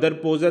will further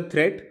pose a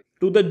threat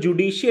to the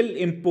judicial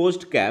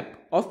imposed cap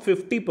of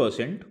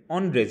 50%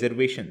 on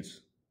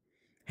reservations.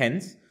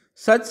 Hence,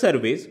 such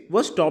surveys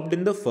were stopped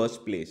in the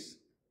first place.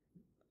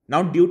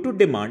 Now, due to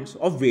demands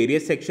of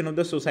various sections of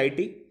the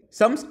society,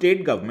 some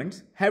state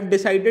governments have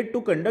decided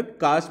to conduct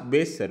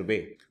caste-based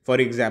survey. For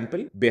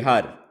example,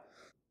 Bihar.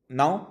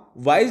 Now,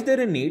 why is there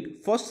a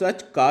need for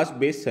such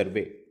caste-based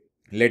survey?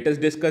 Let us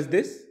discuss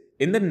this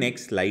in the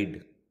next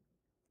slide.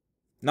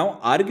 Now,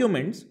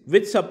 arguments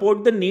which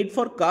support the need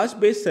for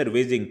caste-based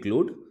surveys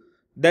include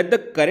that the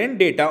current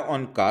data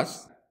on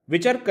castes,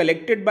 which are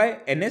collected by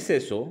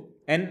NSSO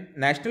and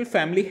National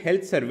Family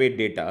Health Survey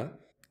data,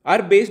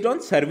 are based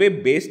on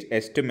survey-based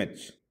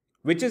estimates,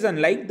 which is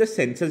unlike the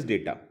census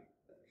data.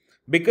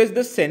 Because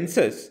the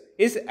census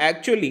is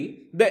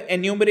actually the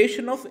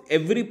enumeration of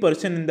every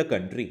person in the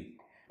country,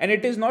 and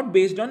it is not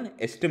based on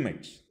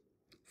estimates.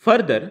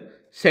 Further,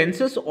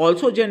 census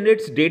also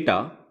generates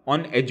data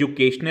on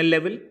educational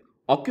level,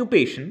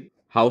 occupation,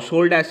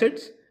 household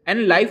assets,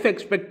 and life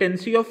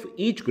expectancy of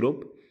each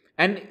group,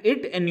 and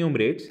it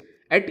enumerates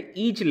at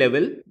each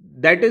level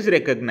that is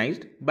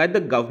recognized by the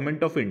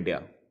Government of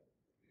India.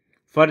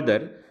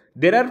 Further,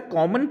 there are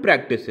common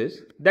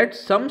practices that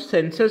some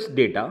census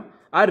data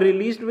are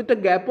released with a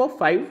gap of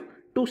 5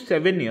 to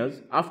 7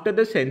 years after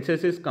the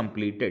census is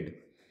completed.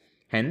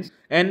 Hence,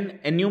 an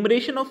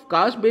enumeration of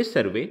caste-based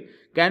survey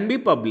can be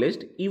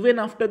published even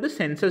after the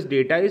census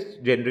data is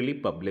generally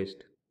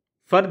published.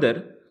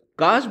 Further,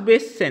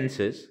 caste-based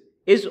census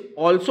is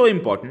also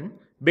important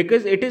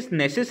because it is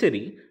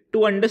necessary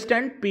to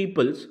understand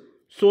people's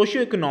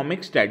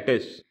socio-economic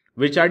status,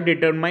 which are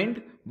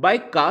determined by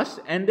caste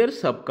and their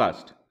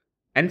subcaste.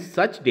 And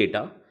such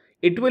data,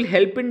 it will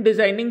help in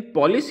designing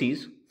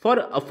policies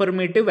for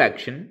affirmative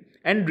action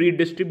and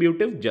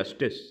redistributive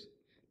justice.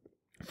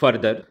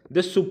 Further,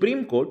 the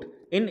Supreme Court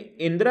in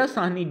Indira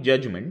Sahni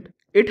judgment,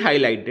 it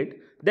highlighted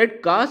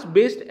that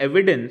caste-based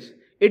evidence,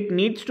 it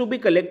needs to be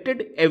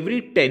collected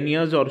every 10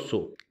 years or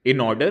so in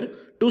order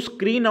to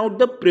screen out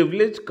the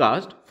privileged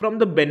caste from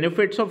the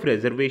benefits of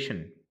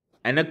reservation.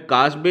 And a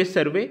caste-based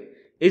survey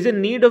is a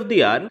need of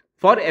the hour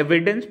for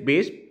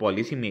evidence-based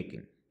policy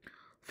making.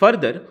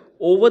 Further,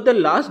 over the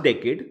last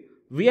decade,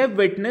 we have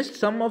witnessed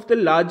some of the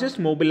largest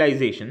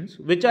mobilizations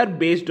which are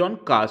based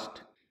on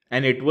caste,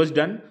 and it was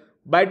done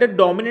by the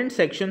dominant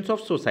sections of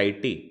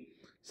society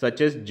such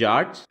as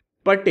Jats,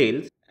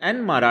 Patels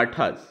and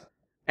Marathas,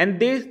 and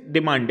they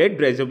demanded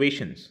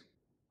reservations.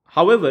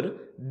 However,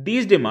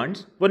 these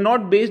demands were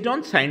not based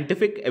on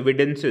scientific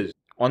evidences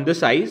on the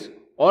size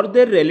or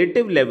their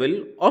relative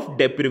level of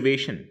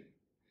deprivation.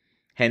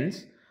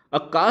 Hence, a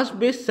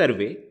caste-based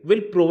survey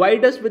will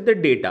provide us with the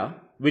data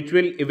which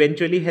will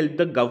eventually help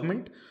the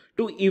government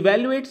to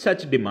evaluate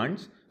such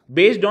demands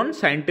based on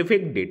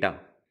scientific data,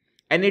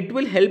 and it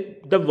will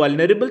help the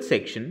vulnerable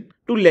section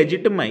to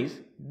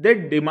legitimize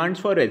their demands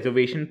for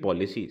reservation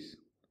policies.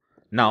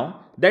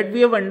 Now that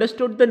we have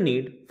understood the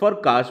need for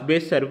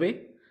caste-based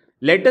survey,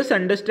 let us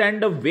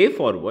understand a way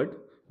forward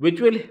which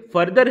will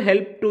further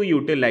help to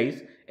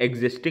utilize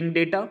existing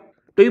data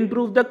to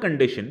improve the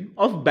condition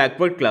of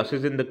backward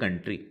classes in the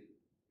country.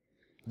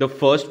 The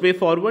first way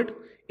forward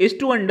is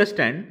to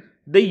understand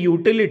the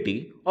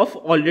utility of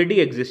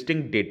already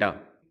existing data,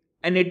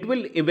 and it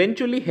will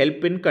eventually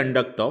help in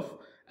conduct of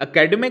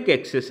academic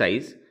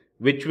exercise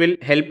which will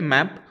help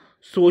map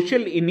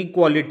social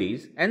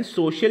inequalities and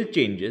social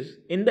changes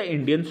in the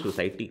Indian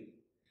society.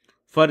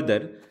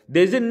 Further,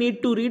 there is a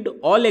need to read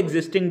all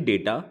existing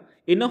data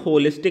in a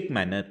holistic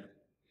manner,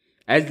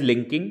 as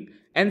linking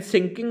and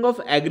syncing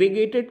of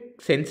aggregated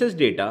census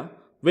data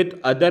with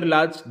other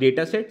large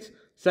datasets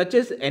such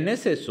as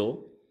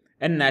NSSO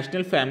and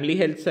National Family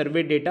Health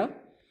Survey data,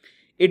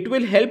 it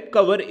will help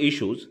cover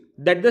issues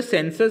that the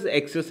census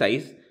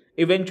exercise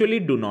eventually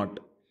do not.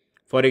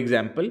 For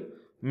example,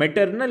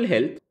 maternal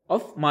health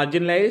of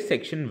marginalized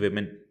section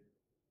women.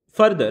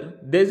 Further,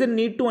 there is a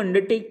need to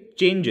undertake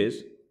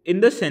changes in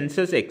the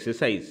census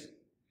exercise,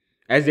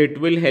 as it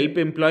will help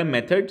employ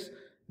methods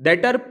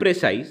that are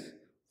precise,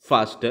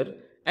 faster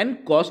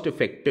and cost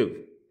effective,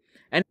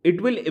 and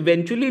it will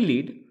eventually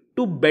lead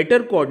to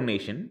better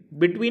coordination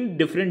between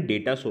different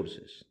data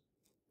sources.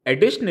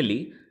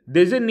 Additionally,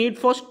 there is a need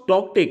for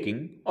stock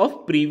taking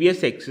of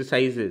previous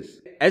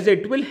exercises, as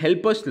it will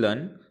help us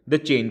learn the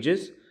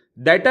changes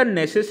that are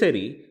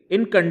necessary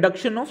in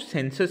conduction of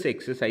census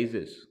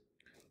exercises.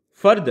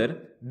 Further,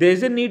 there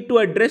is a need to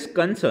address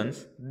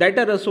concerns that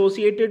are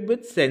associated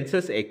with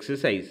census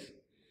exercise,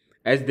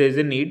 as there is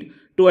a need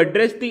to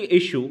address the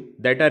issue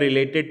that are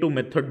related to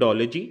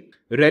methodology,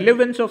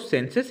 relevance of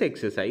census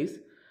exercise,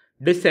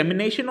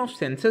 dissemination of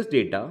census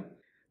data,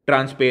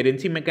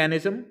 transparency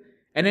mechanism,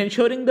 and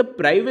ensuring the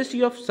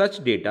privacy of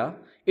such data.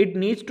 It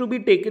needs to be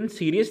taken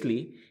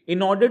seriously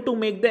in order to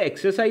make the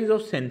exercise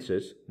of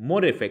census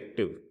more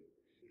effective.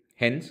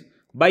 Hence,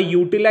 by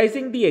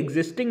utilizing the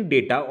existing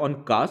data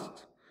on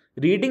castes,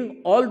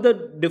 reading all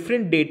the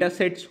different data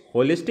sets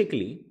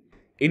holistically,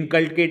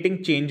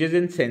 inculcating changes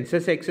in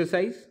census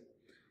exercise,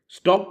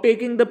 stock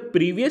taking the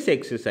previous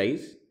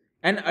exercise,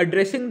 and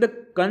addressing the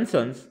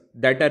concerns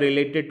that are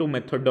related to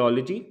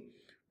methodology,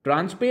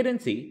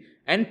 transparency,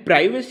 and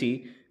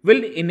privacy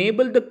will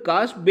enable the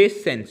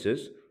caste-based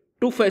census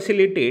to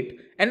facilitate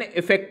an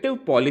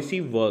effective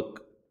policy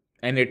work,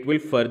 and it will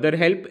further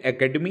help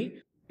academy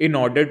in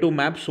order to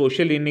map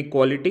social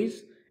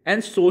inequalities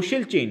and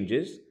social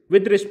changes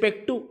with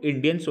respect to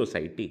Indian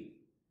society.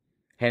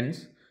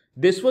 Hence,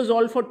 this was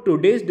all for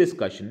today's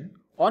discussion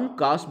on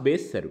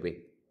caste-based survey.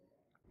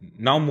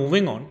 Now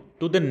moving on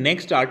to the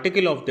next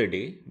article of the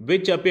day,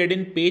 which appeared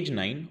in page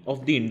 9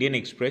 of the Indian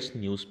Express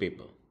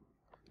newspaper.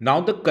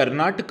 Now the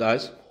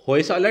Karnataka's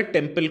Hoysala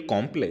temple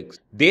complex,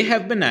 they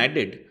have been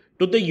added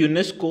to the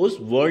UNESCO's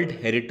World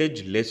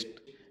Heritage List,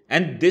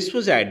 and this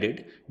was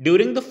added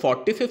during the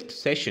 45th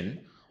session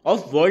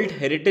of World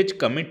Heritage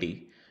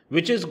Committee,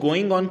 which is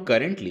going on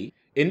currently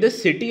in the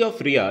city of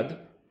Riyadh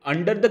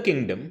under the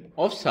Kingdom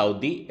of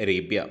Saudi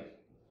Arabia.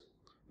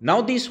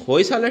 Now these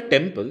Hoysala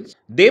temples,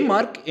 they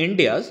mark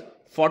India's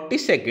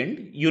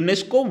 42nd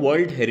UNESCO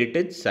World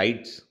Heritage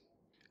Sites.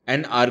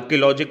 An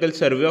archaeological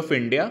survey of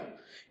India,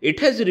 it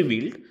has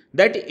revealed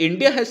that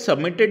India has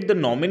submitted the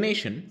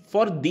nomination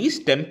for these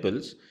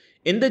temples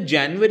in the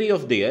January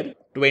of the year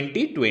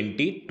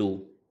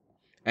 2022.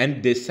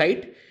 And this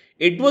site,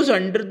 it was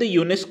under the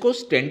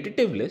UNESCO's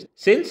tentative list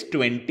since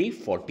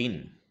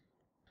 2014.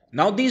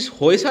 Now these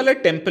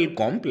Hoysala temple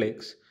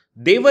complex,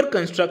 they were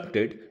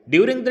constructed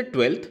during the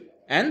 12th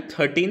and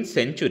 13th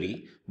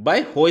century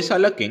by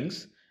Hoysala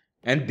kings,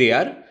 and they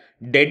are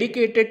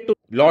dedicated to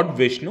Lord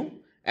Vishnu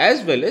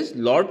as well as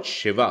Lord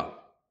Shiva.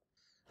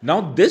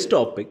 Now this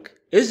topic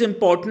is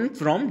important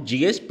from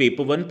GS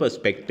Paper 1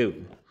 perspective,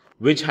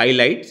 which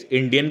highlights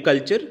Indian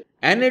culture,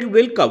 and it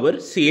will cover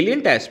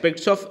salient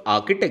aspects of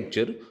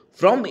architecture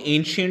from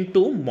ancient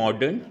to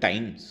modern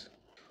times.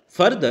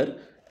 Further,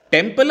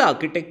 temple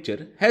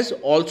architecture has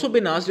also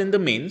been asked in the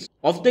mains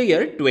of the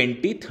year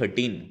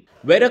 2013,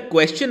 where a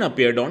question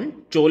appeared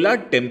on Chola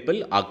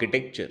temple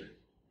architecture.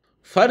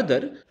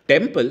 Further,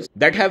 temples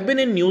that have been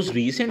in news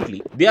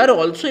recently, they are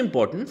also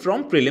important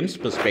from prelims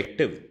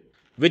perspective,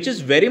 which is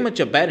very much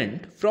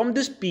apparent from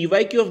this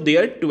PYQ of the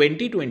year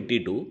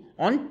 2022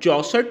 on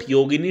Chaussat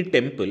Yogini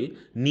temple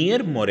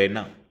near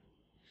Morena.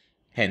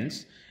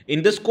 Hence,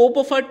 in the scope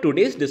of our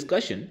today's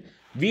discussion,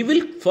 we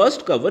will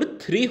first cover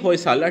 3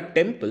 Hoysala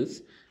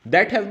temples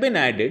that have been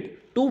added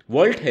to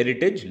World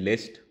Heritage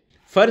List.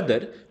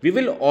 Further, we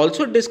will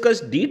also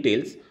discuss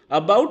details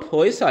about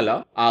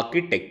Hoysala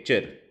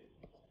architecture.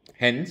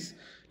 Hence,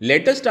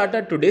 let us start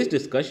our today's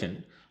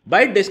discussion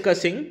by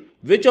discussing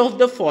which of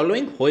the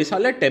following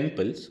Hoysala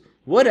temples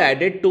were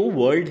added to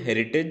World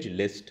Heritage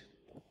List.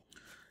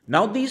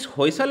 Now these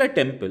Hoysala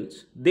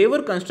temples, they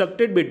were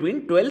constructed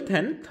between 12th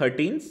and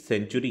 13th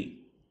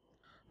century.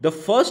 The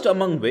first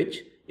among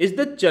which is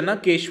the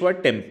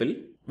Chanakeshwar temple,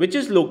 which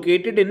is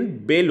located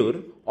in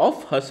Belur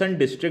of Hassan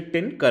district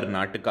in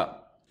Karnataka.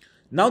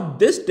 Now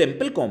this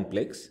temple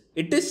complex,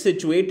 it is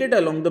situated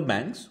along the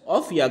banks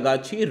of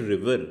Yagachi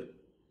river.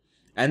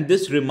 And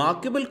this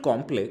remarkable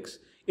complex,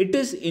 it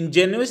is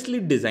ingeniously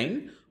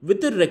designed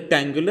with a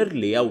rectangular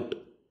layout.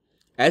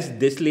 As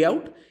this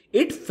layout,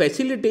 it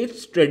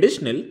facilitates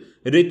traditional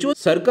ritual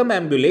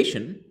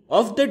circumambulation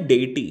of the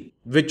deity,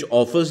 which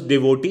offers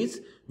devotees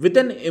with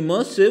an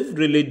immersive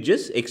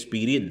religious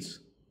experience.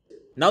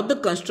 Now the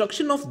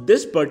construction of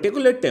this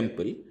particular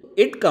temple,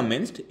 it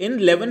commenced in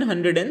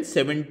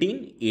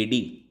 1117 AD,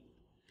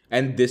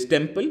 and this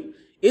temple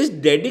is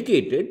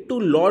dedicated to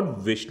Lord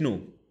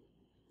Vishnu,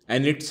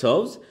 and it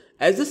serves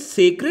as a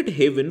sacred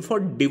haven for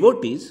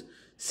devotees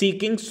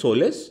seeking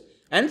solace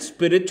and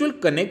spiritual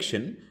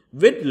connection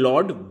with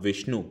Lord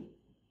Vishnu.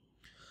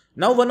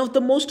 Now one of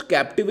the most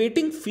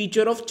captivating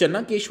feature of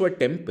Chanakeshwar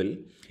temple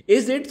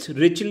is its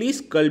richly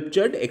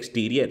sculptured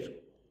exterior.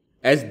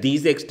 As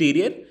these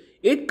exterior,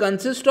 it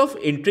consists of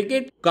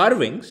intricate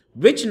carvings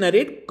which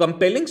narrate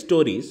compelling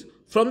stories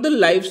from the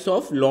lives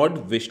of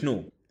Lord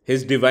Vishnu,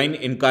 his divine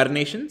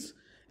incarnations,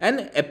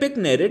 and epic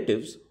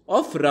narratives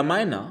of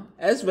Ramayana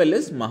as well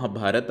as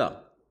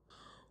Mahabharata.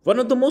 One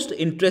of the most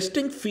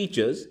interesting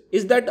features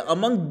is that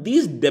among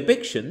these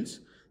depictions,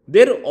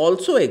 there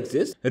also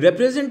exists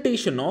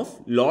representation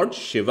of Lord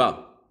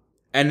Shiva,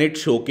 and it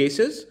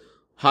showcases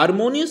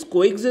harmonious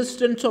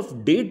coexistence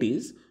of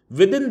deities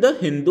within the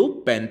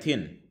Hindu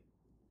pantheon.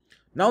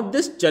 Now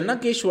this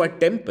Chanakeshwar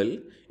temple,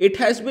 it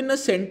has been a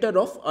center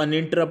of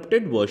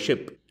uninterrupted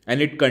worship,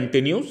 and it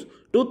continues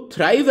to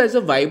thrive as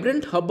a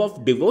vibrant hub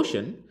of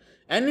devotion,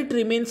 and it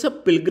remains a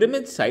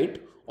pilgrimage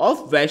site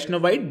of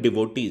Vaishnavite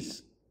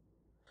devotees.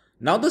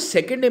 Now the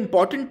second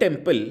important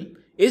temple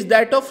is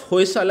that of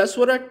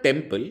Hoysalaswara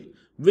temple,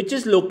 which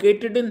is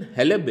located in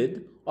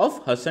Helabid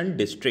of Hassan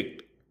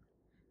district.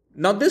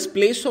 Now this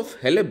place of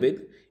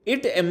Helabid,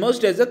 it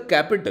emerged as a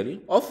capital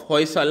of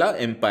Hoysala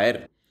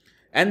Empire,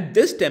 and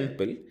this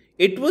temple,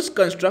 it was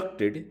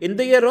constructed in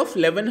the year of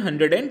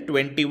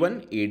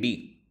 1121 AD,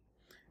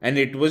 and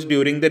it was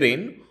during the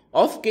reign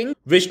of King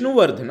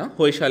Vishnuvardhana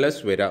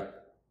Hoysalaswara.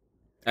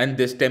 And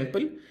this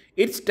temple,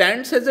 it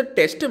stands as a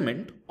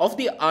testament of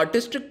the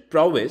artistic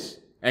prowess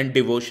and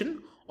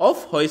devotion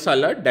of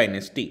Hoysala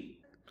dynasty.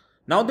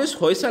 Now this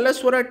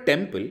Hoysalaswara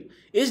temple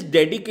is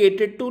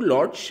dedicated to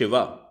Lord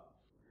Shiva.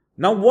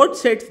 Now what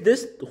sets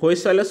this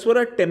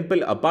Hoysalaswara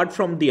temple apart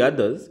from the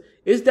others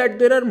is that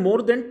there are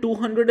more than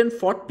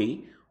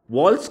 240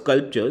 wall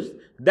sculptures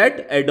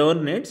that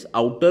adorn its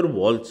outer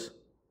walls.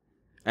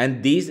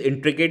 And these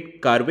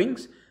intricate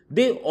carvings,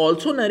 they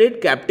also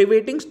narrate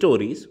captivating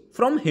stories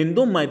from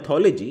Hindu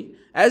mythology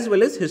as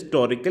well as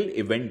historical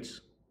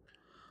events.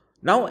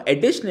 Now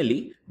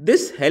additionally,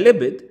 this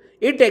Helabid,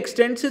 it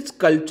extends its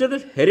cultural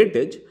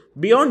heritage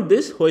beyond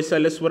this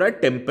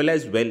Hoysalaswara temple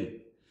as well.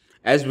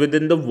 As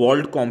within the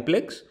walled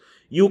complex,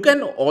 you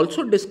can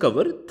also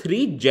discover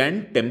 3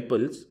 Jain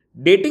temples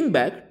dating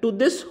back to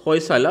this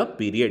Hoysala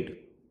period.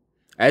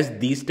 As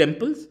these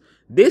temples,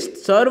 they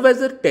serve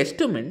as a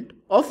testament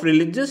of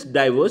religious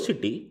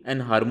diversity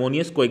and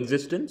harmonious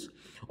coexistence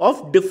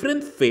of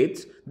different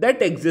faiths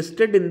that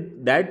existed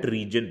in that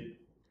region.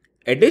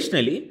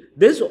 Additionally,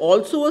 there is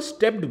also a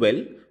stepped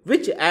well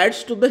which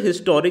adds to the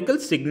historical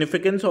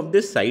significance of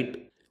this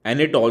site, and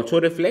it also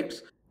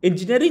reflects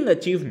engineering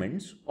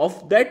achievements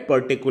of that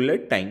particular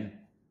time.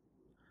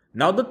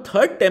 Now the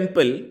third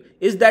temple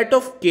is that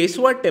of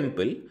Keswa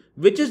temple,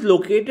 which is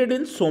located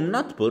in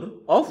Somnathpur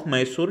of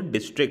Mysore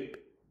district.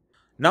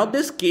 Now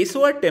this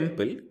Keswa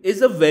temple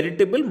is a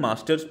veritable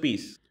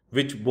masterpiece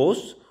which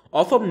boasts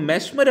of a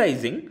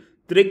mesmerizing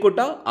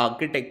Trikuta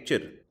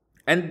architecture.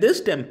 And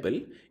this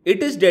temple,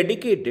 it is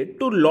dedicated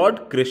to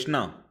Lord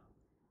Krishna.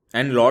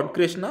 And Lord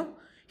Krishna,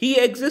 he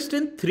exists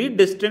in 3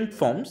 distinct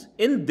forms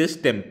in this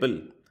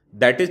temple.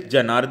 That is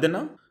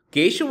Janardana,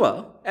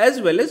 Keshava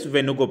as well as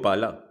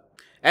Venugopala.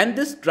 And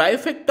this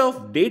trifecta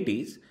of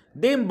deities,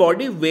 they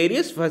embody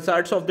various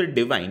facets of the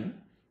divine,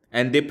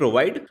 and they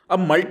provide a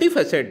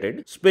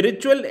multifaceted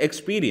spiritual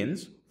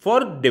experience for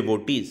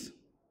devotees.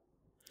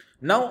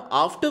 Now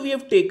after we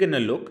have taken a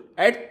look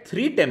at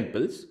 3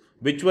 temples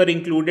which were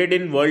included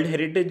in World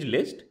Heritage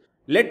List,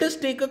 let us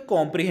take a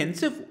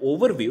comprehensive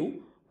overview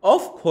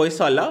of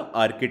Hoysala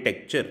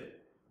architecture.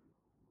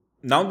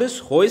 Now this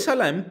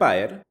Hoysala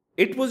Empire,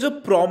 it was a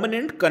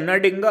prominent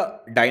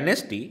Kannadinga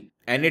dynasty,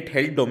 and it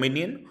held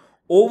dominion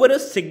over a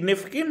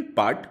significant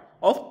part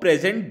of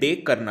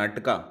present-day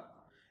Karnataka,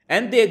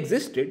 and they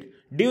existed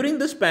during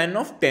the span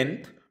of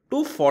 10th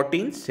to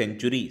 14th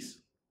centuries.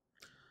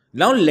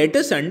 Now let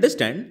us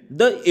understand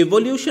the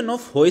evolution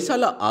of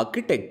Hoysala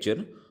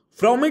architecture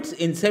from its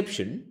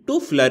inception to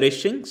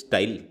flourishing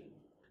style.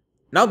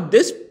 Now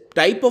this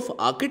type of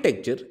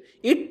architecture,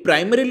 it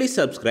primarily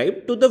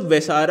subscribed to the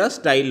Vesara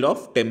style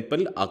of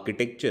temple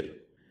architecture.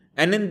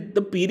 And in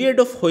the period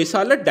of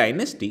Hoysala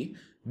dynasty,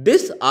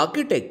 this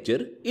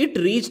architecture, it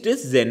reached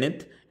its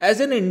zenith as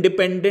an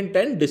independent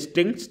and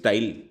distinct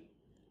style.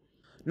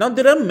 Now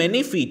there are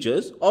many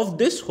features of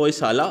this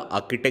Hoysala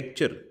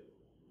architecture.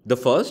 The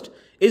first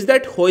is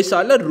that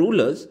Hoysala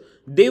rulers,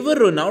 they were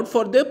renowned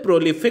for their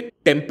prolific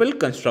temple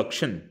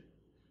construction.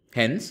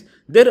 Hence,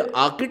 their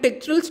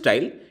architectural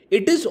style,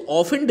 it is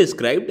often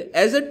described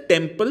as a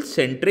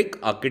temple-centric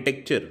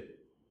architecture.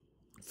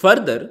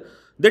 Further,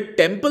 the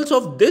temples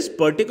of this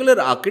particular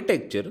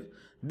architecture,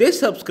 they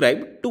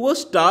subscribe to a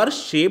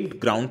star-shaped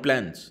ground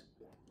plans.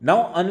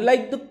 Now,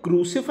 unlike the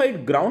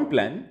crucified ground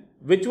plan,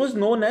 which was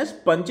known as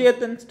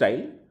Panchayatan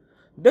style,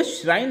 the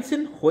shrines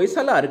in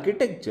Hoysala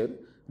architecture,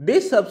 they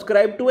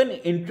subscribe to an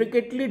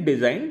intricately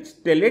designed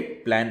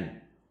stellate plan,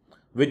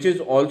 which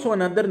is also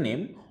another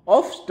name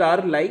of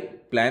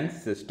star-like plan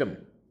system.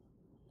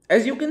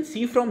 As you can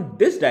see from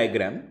this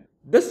diagram,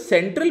 the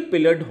central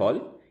pillared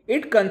hall,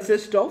 it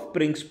consists of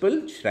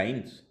principal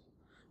shrines,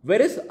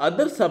 whereas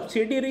other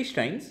subsidiary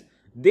shrines,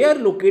 they are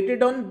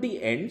located on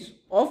the ends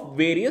of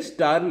various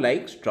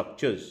star-like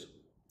structures.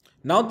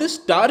 Now this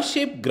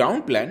star-shaped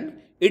ground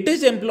plan, it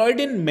is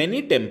employed in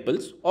many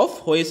temples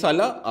of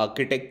Hoysala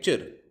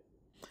architecture.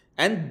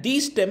 And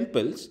these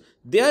temples,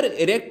 they are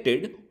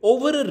erected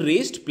over a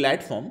raised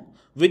platform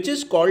which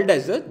is called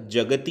as a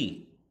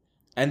Jagati.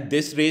 And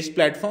this raised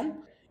platform,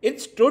 it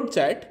stood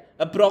at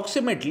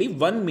approximately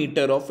 1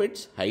 meter of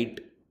its height.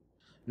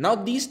 Now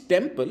these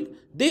temples,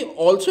 they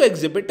also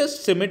exhibit a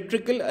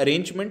symmetrical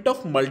arrangement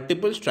of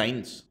multiple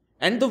shrines,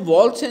 and the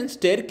walls and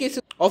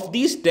staircases of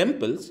these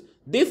temples,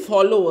 they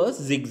follow a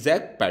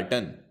zigzag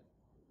pattern.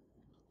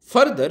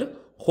 Further,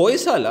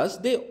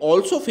 Hoysalas, they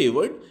also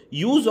favored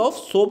use of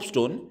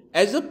soapstone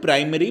as a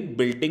primary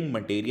building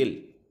material,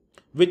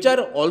 which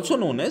are also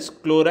known as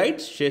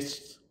chloride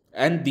schists.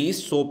 And these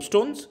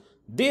soapstones,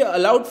 they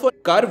allowed for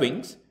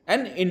carvings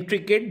and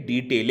intricate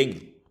detailing.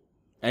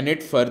 And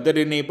it further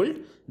enabled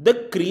the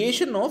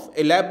creation of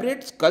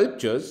elaborate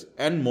sculptures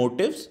and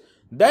motifs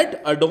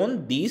that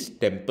adorn these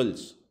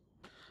temples.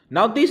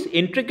 Now these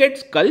intricate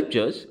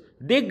sculptures,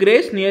 they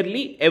grace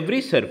nearly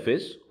every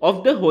surface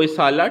of the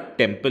Hoysala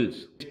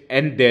temples,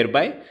 and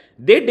thereby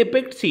they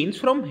depict scenes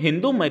from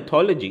Hindu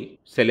mythology,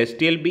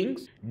 celestial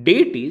beings,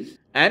 deities,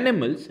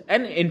 animals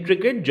and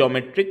intricate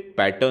geometric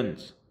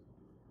patterns.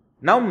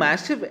 Now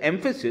massive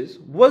emphasis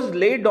was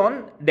laid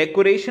on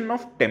decoration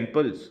of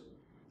temples,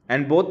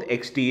 and both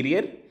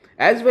exterior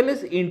as well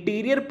as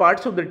interior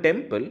parts of the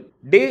temple,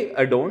 they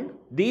adorned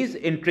these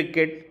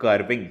intricate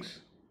carvings.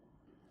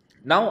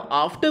 Now,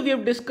 after we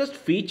have discussed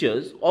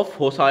features of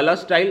Hoysala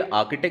style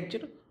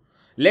architecture,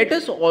 let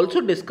us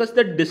also discuss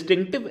the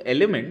distinctive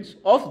elements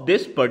of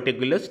this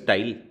particular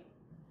style.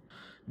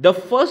 The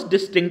first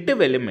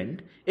distinctive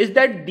element is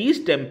that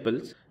these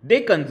temples,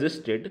 they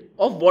consisted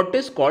of what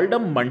is called a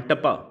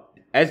mantapa,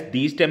 as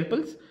these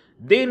temples,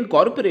 they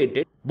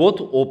incorporated both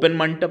open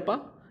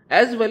mantapa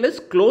as well as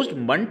closed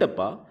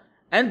mantapa,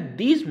 and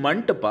these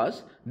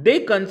mantapas,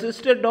 they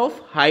consisted of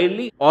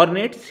highly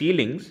ornate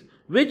ceilings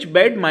which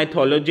bear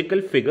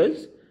mythological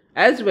figures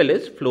as well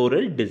as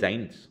floral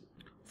designs.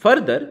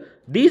 Further,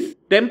 these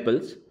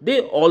temples,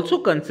 they also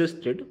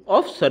consisted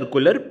of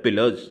circular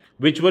pillars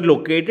which were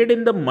located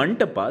in the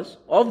mantapas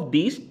of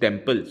these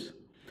temples,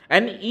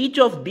 and each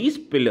of these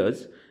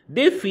pillars,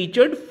 they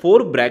featured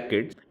 4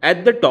 brackets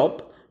at the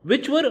top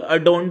which were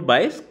adorned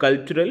by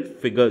sculptural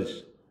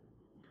figures.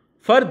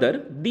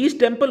 Further, these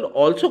temples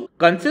also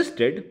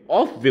consisted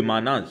of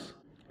vimanas,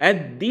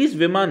 and these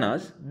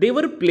vimanas, they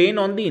were plain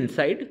on the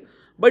inside,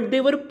 but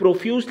they were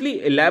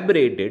profusely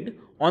elaborated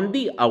on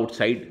the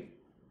outside.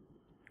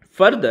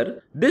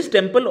 Further, this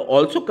temple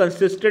also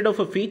consisted of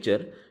a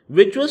feature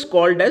which was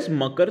called as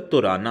Makar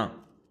Torana,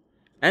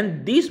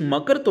 and these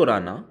Makar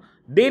Torana,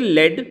 they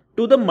led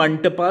to the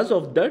mantapas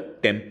of the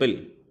temple,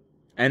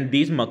 and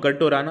these Makar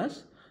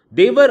Toranas,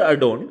 they were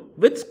adorned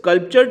with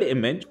sculptured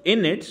image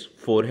in its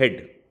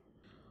forehead.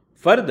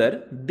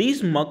 Further,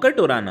 these Makar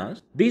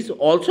Toranas, these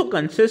also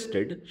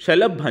consisted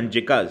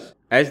Shalabhanjikas,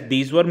 as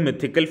these were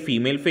mythical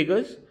female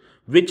figures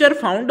which are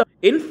found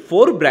in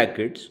 4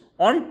 brackets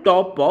on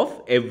top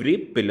of every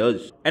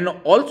pillars and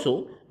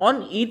also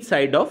on each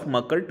side of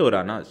Makar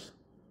Toranas.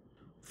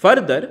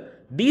 Further,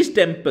 these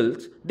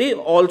temples, they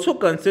also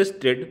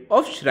consisted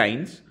of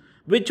shrines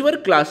which were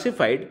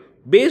classified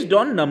based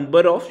on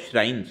number of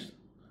shrines.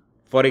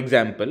 For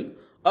example,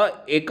 a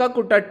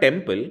Ekakuta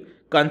temple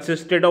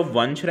consisted of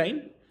 1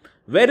 shrine,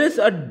 whereas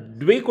a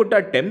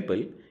Dvikuta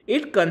temple,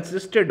 it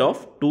consisted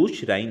of 2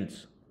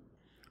 shrines.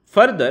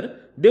 Further,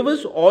 there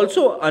was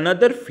also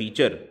another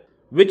feature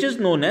which is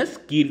known as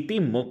Kirti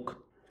Mukh,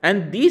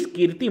 and these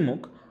Kirti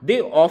Mukh,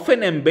 they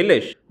often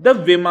embellish the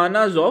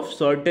vimanas of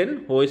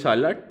certain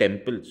Hoysala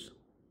temples.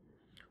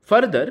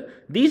 Further,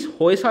 these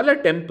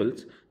Hoysala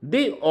temples,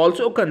 they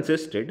also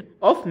consisted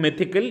of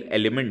mythical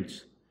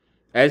elements,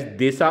 as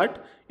this art,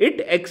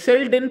 it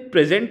excelled in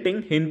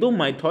presenting Hindu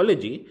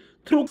mythology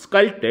through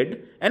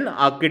sculpted and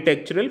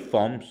architectural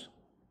forms.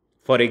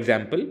 For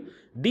example,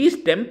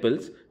 these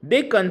temples,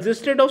 they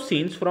consisted of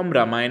scenes from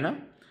Ramayana,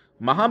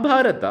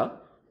 Mahabharata,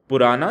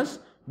 Puranas,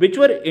 which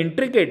were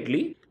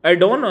intricately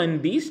adorned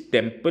on these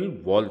temple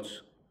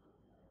walls.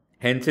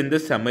 Hence, in the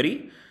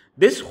summary,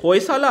 this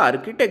Hoysala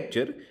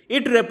architecture,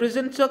 it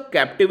represents a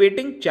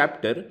captivating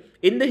chapter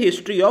in the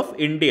history of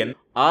Indian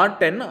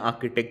art and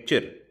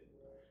architecture,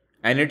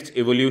 and its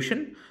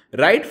evolution,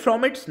 right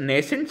from its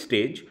nascent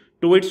stage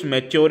to its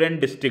mature and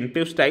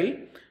distinctive style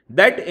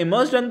that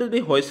emerged under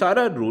the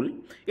Hoysala rule,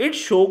 it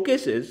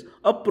showcases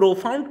a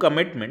profound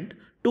commitment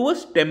to a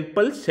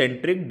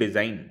temple-centric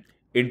design,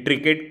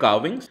 intricate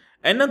carvings,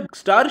 and a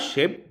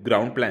star-shaped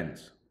ground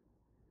plans.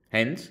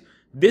 Hence,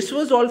 this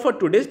was all for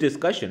today's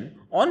discussion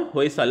on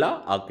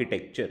Hoysala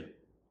architecture.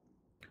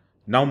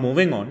 Now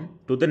moving on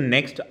to the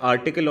next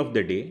article of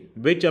the day,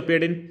 which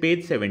appeared in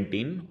page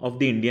 17 of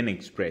the Indian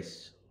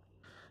Express.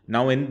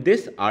 Now in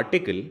this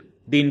article,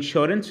 the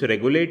insurance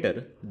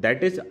regulator,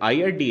 that is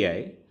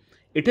IRDAI,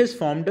 it has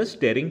formed a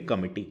steering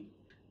committee,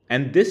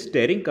 and this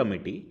steering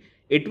committee,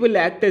 it will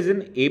act as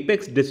an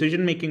apex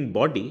decision-making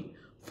body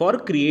for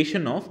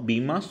creation of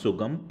Bima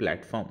Sugam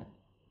platform.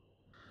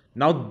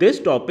 Now this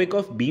topic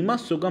of Bima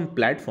Sugam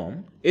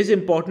platform is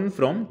important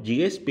from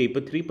GS paper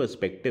 3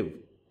 perspective,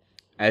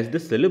 as the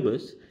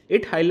syllabus,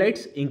 it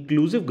highlights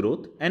inclusive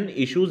growth and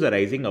issues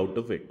arising out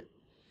of it.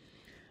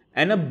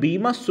 And a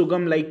Bima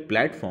Sugam like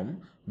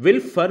platform will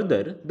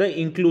further the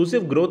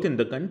inclusive growth in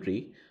the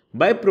country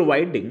by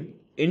providing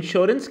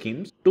insurance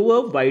schemes to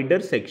a wider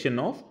section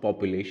of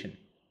population.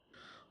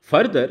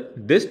 Further,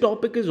 this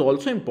topic is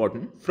also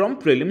important from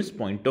prelims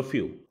point of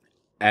view,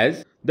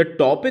 as the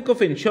topic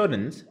of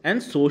insurance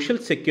and social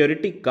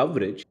security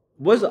coverage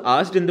was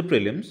asked in the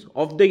prelims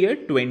of the year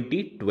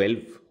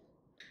 2012.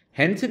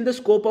 Hence, in the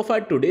scope of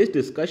our today's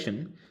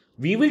discussion,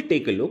 we will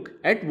take a look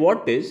at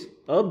what is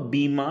a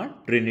Bima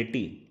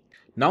Trinity.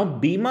 Now,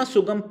 Bima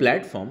Sugam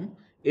platform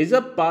is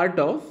a part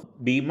of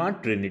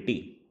Bima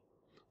Trinity.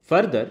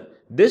 Further,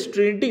 this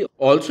trinity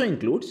also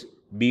includes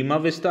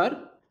Bima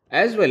Vistar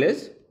as well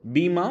as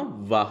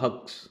Bima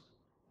Vahaks.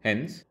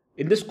 Hence,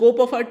 in the scope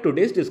of our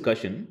today's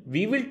discussion,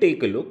 we will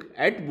take a look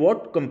at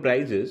what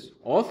comprises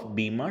of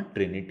Bima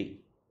Trinity.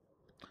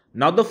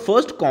 Now, the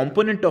first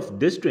component of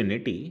this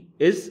trinity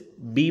is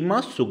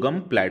Bima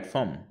Sugam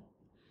platform.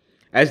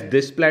 As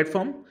this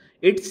platform,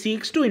 it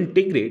seeks to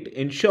integrate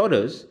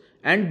insurers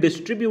and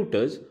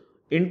distributors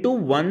into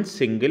one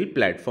single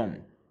platform.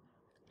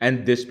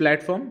 And this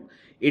platform,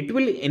 it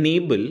will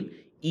enable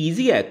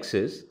easy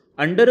access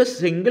under a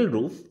single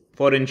roof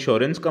for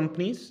insurance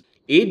companies,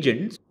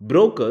 agents,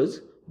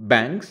 brokers,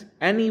 banks,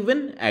 and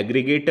even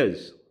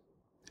aggregators.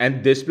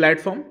 And this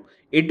platform,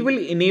 it will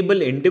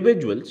enable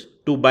individuals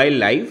to buy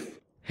life,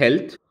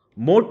 health,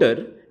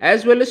 motor,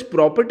 as well as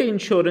property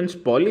insurance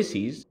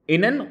policies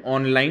in an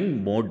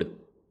online mode.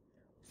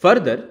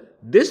 Further,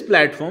 this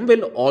platform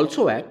will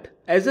also act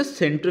as a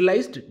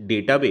centralized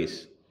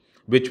database,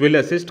 which will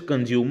assist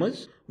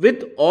consumers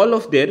with all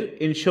of their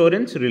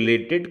insurance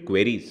related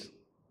queries.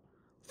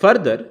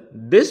 Further,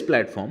 this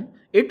platform,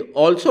 it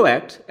also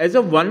acts as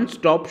a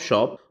one-stop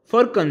shop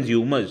for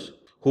consumers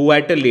who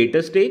at a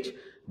later stage,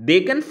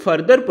 they can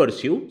further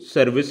pursue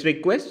service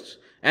requests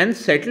and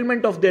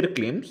settlement of their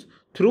claims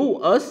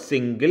through a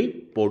single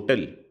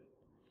portal.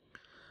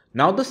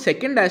 Now, the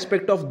second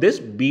aspect of this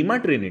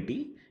Bima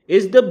Trinity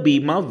is the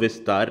Bima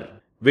Vistar,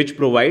 which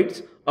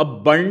provides a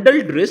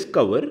bundled risk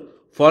cover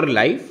for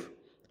life,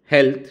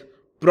 health,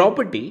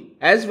 property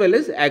as well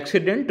as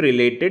accident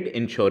related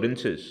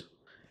insurances.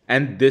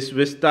 And this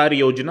Vistar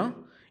Yojana,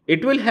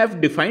 it will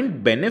have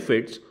defined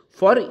benefits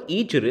for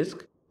each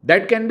risk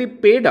that can be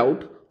paid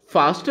out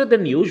faster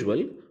than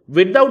usual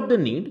without the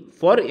need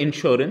for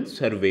insurance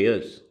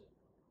surveyors.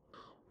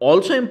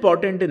 Also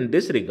important in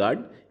this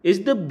regard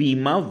is the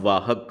Bima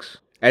Vahaks,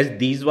 as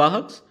these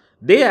Vahaks,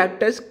 they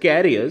act as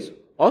carriers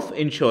of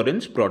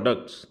insurance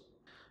products.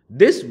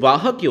 This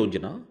Vahak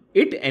Yojana,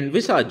 it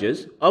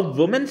envisages a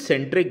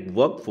women-centric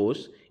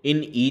workforce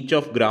in each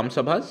of Gram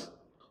Sabhas,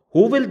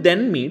 who will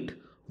then meet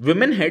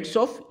women heads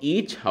of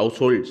each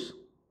households.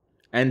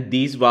 And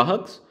these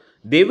Vahaks,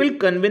 they will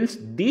convince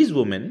these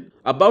women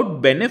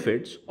about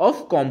benefits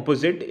of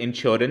composite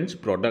insurance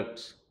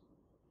products.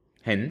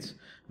 Hence,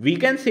 we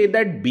can say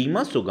that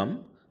Bima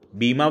Sugam,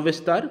 Bima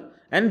Vistar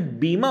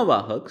and Bima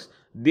Vahaks,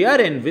 they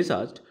are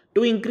envisaged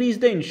to increase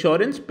the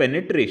insurance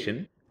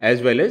penetration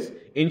as well as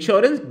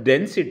insurance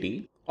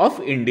density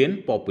of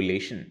Indian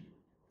population.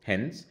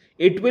 Hence,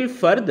 it will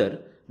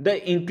further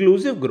the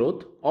inclusive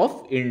growth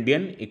of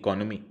Indian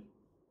economy.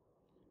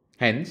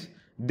 Hence,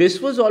 this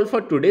was all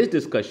for today's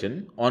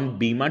discussion on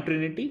Bima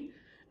Trinity,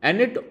 and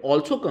it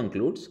also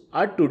concludes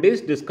our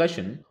today's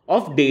discussion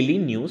of Daily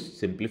News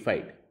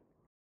Simplified.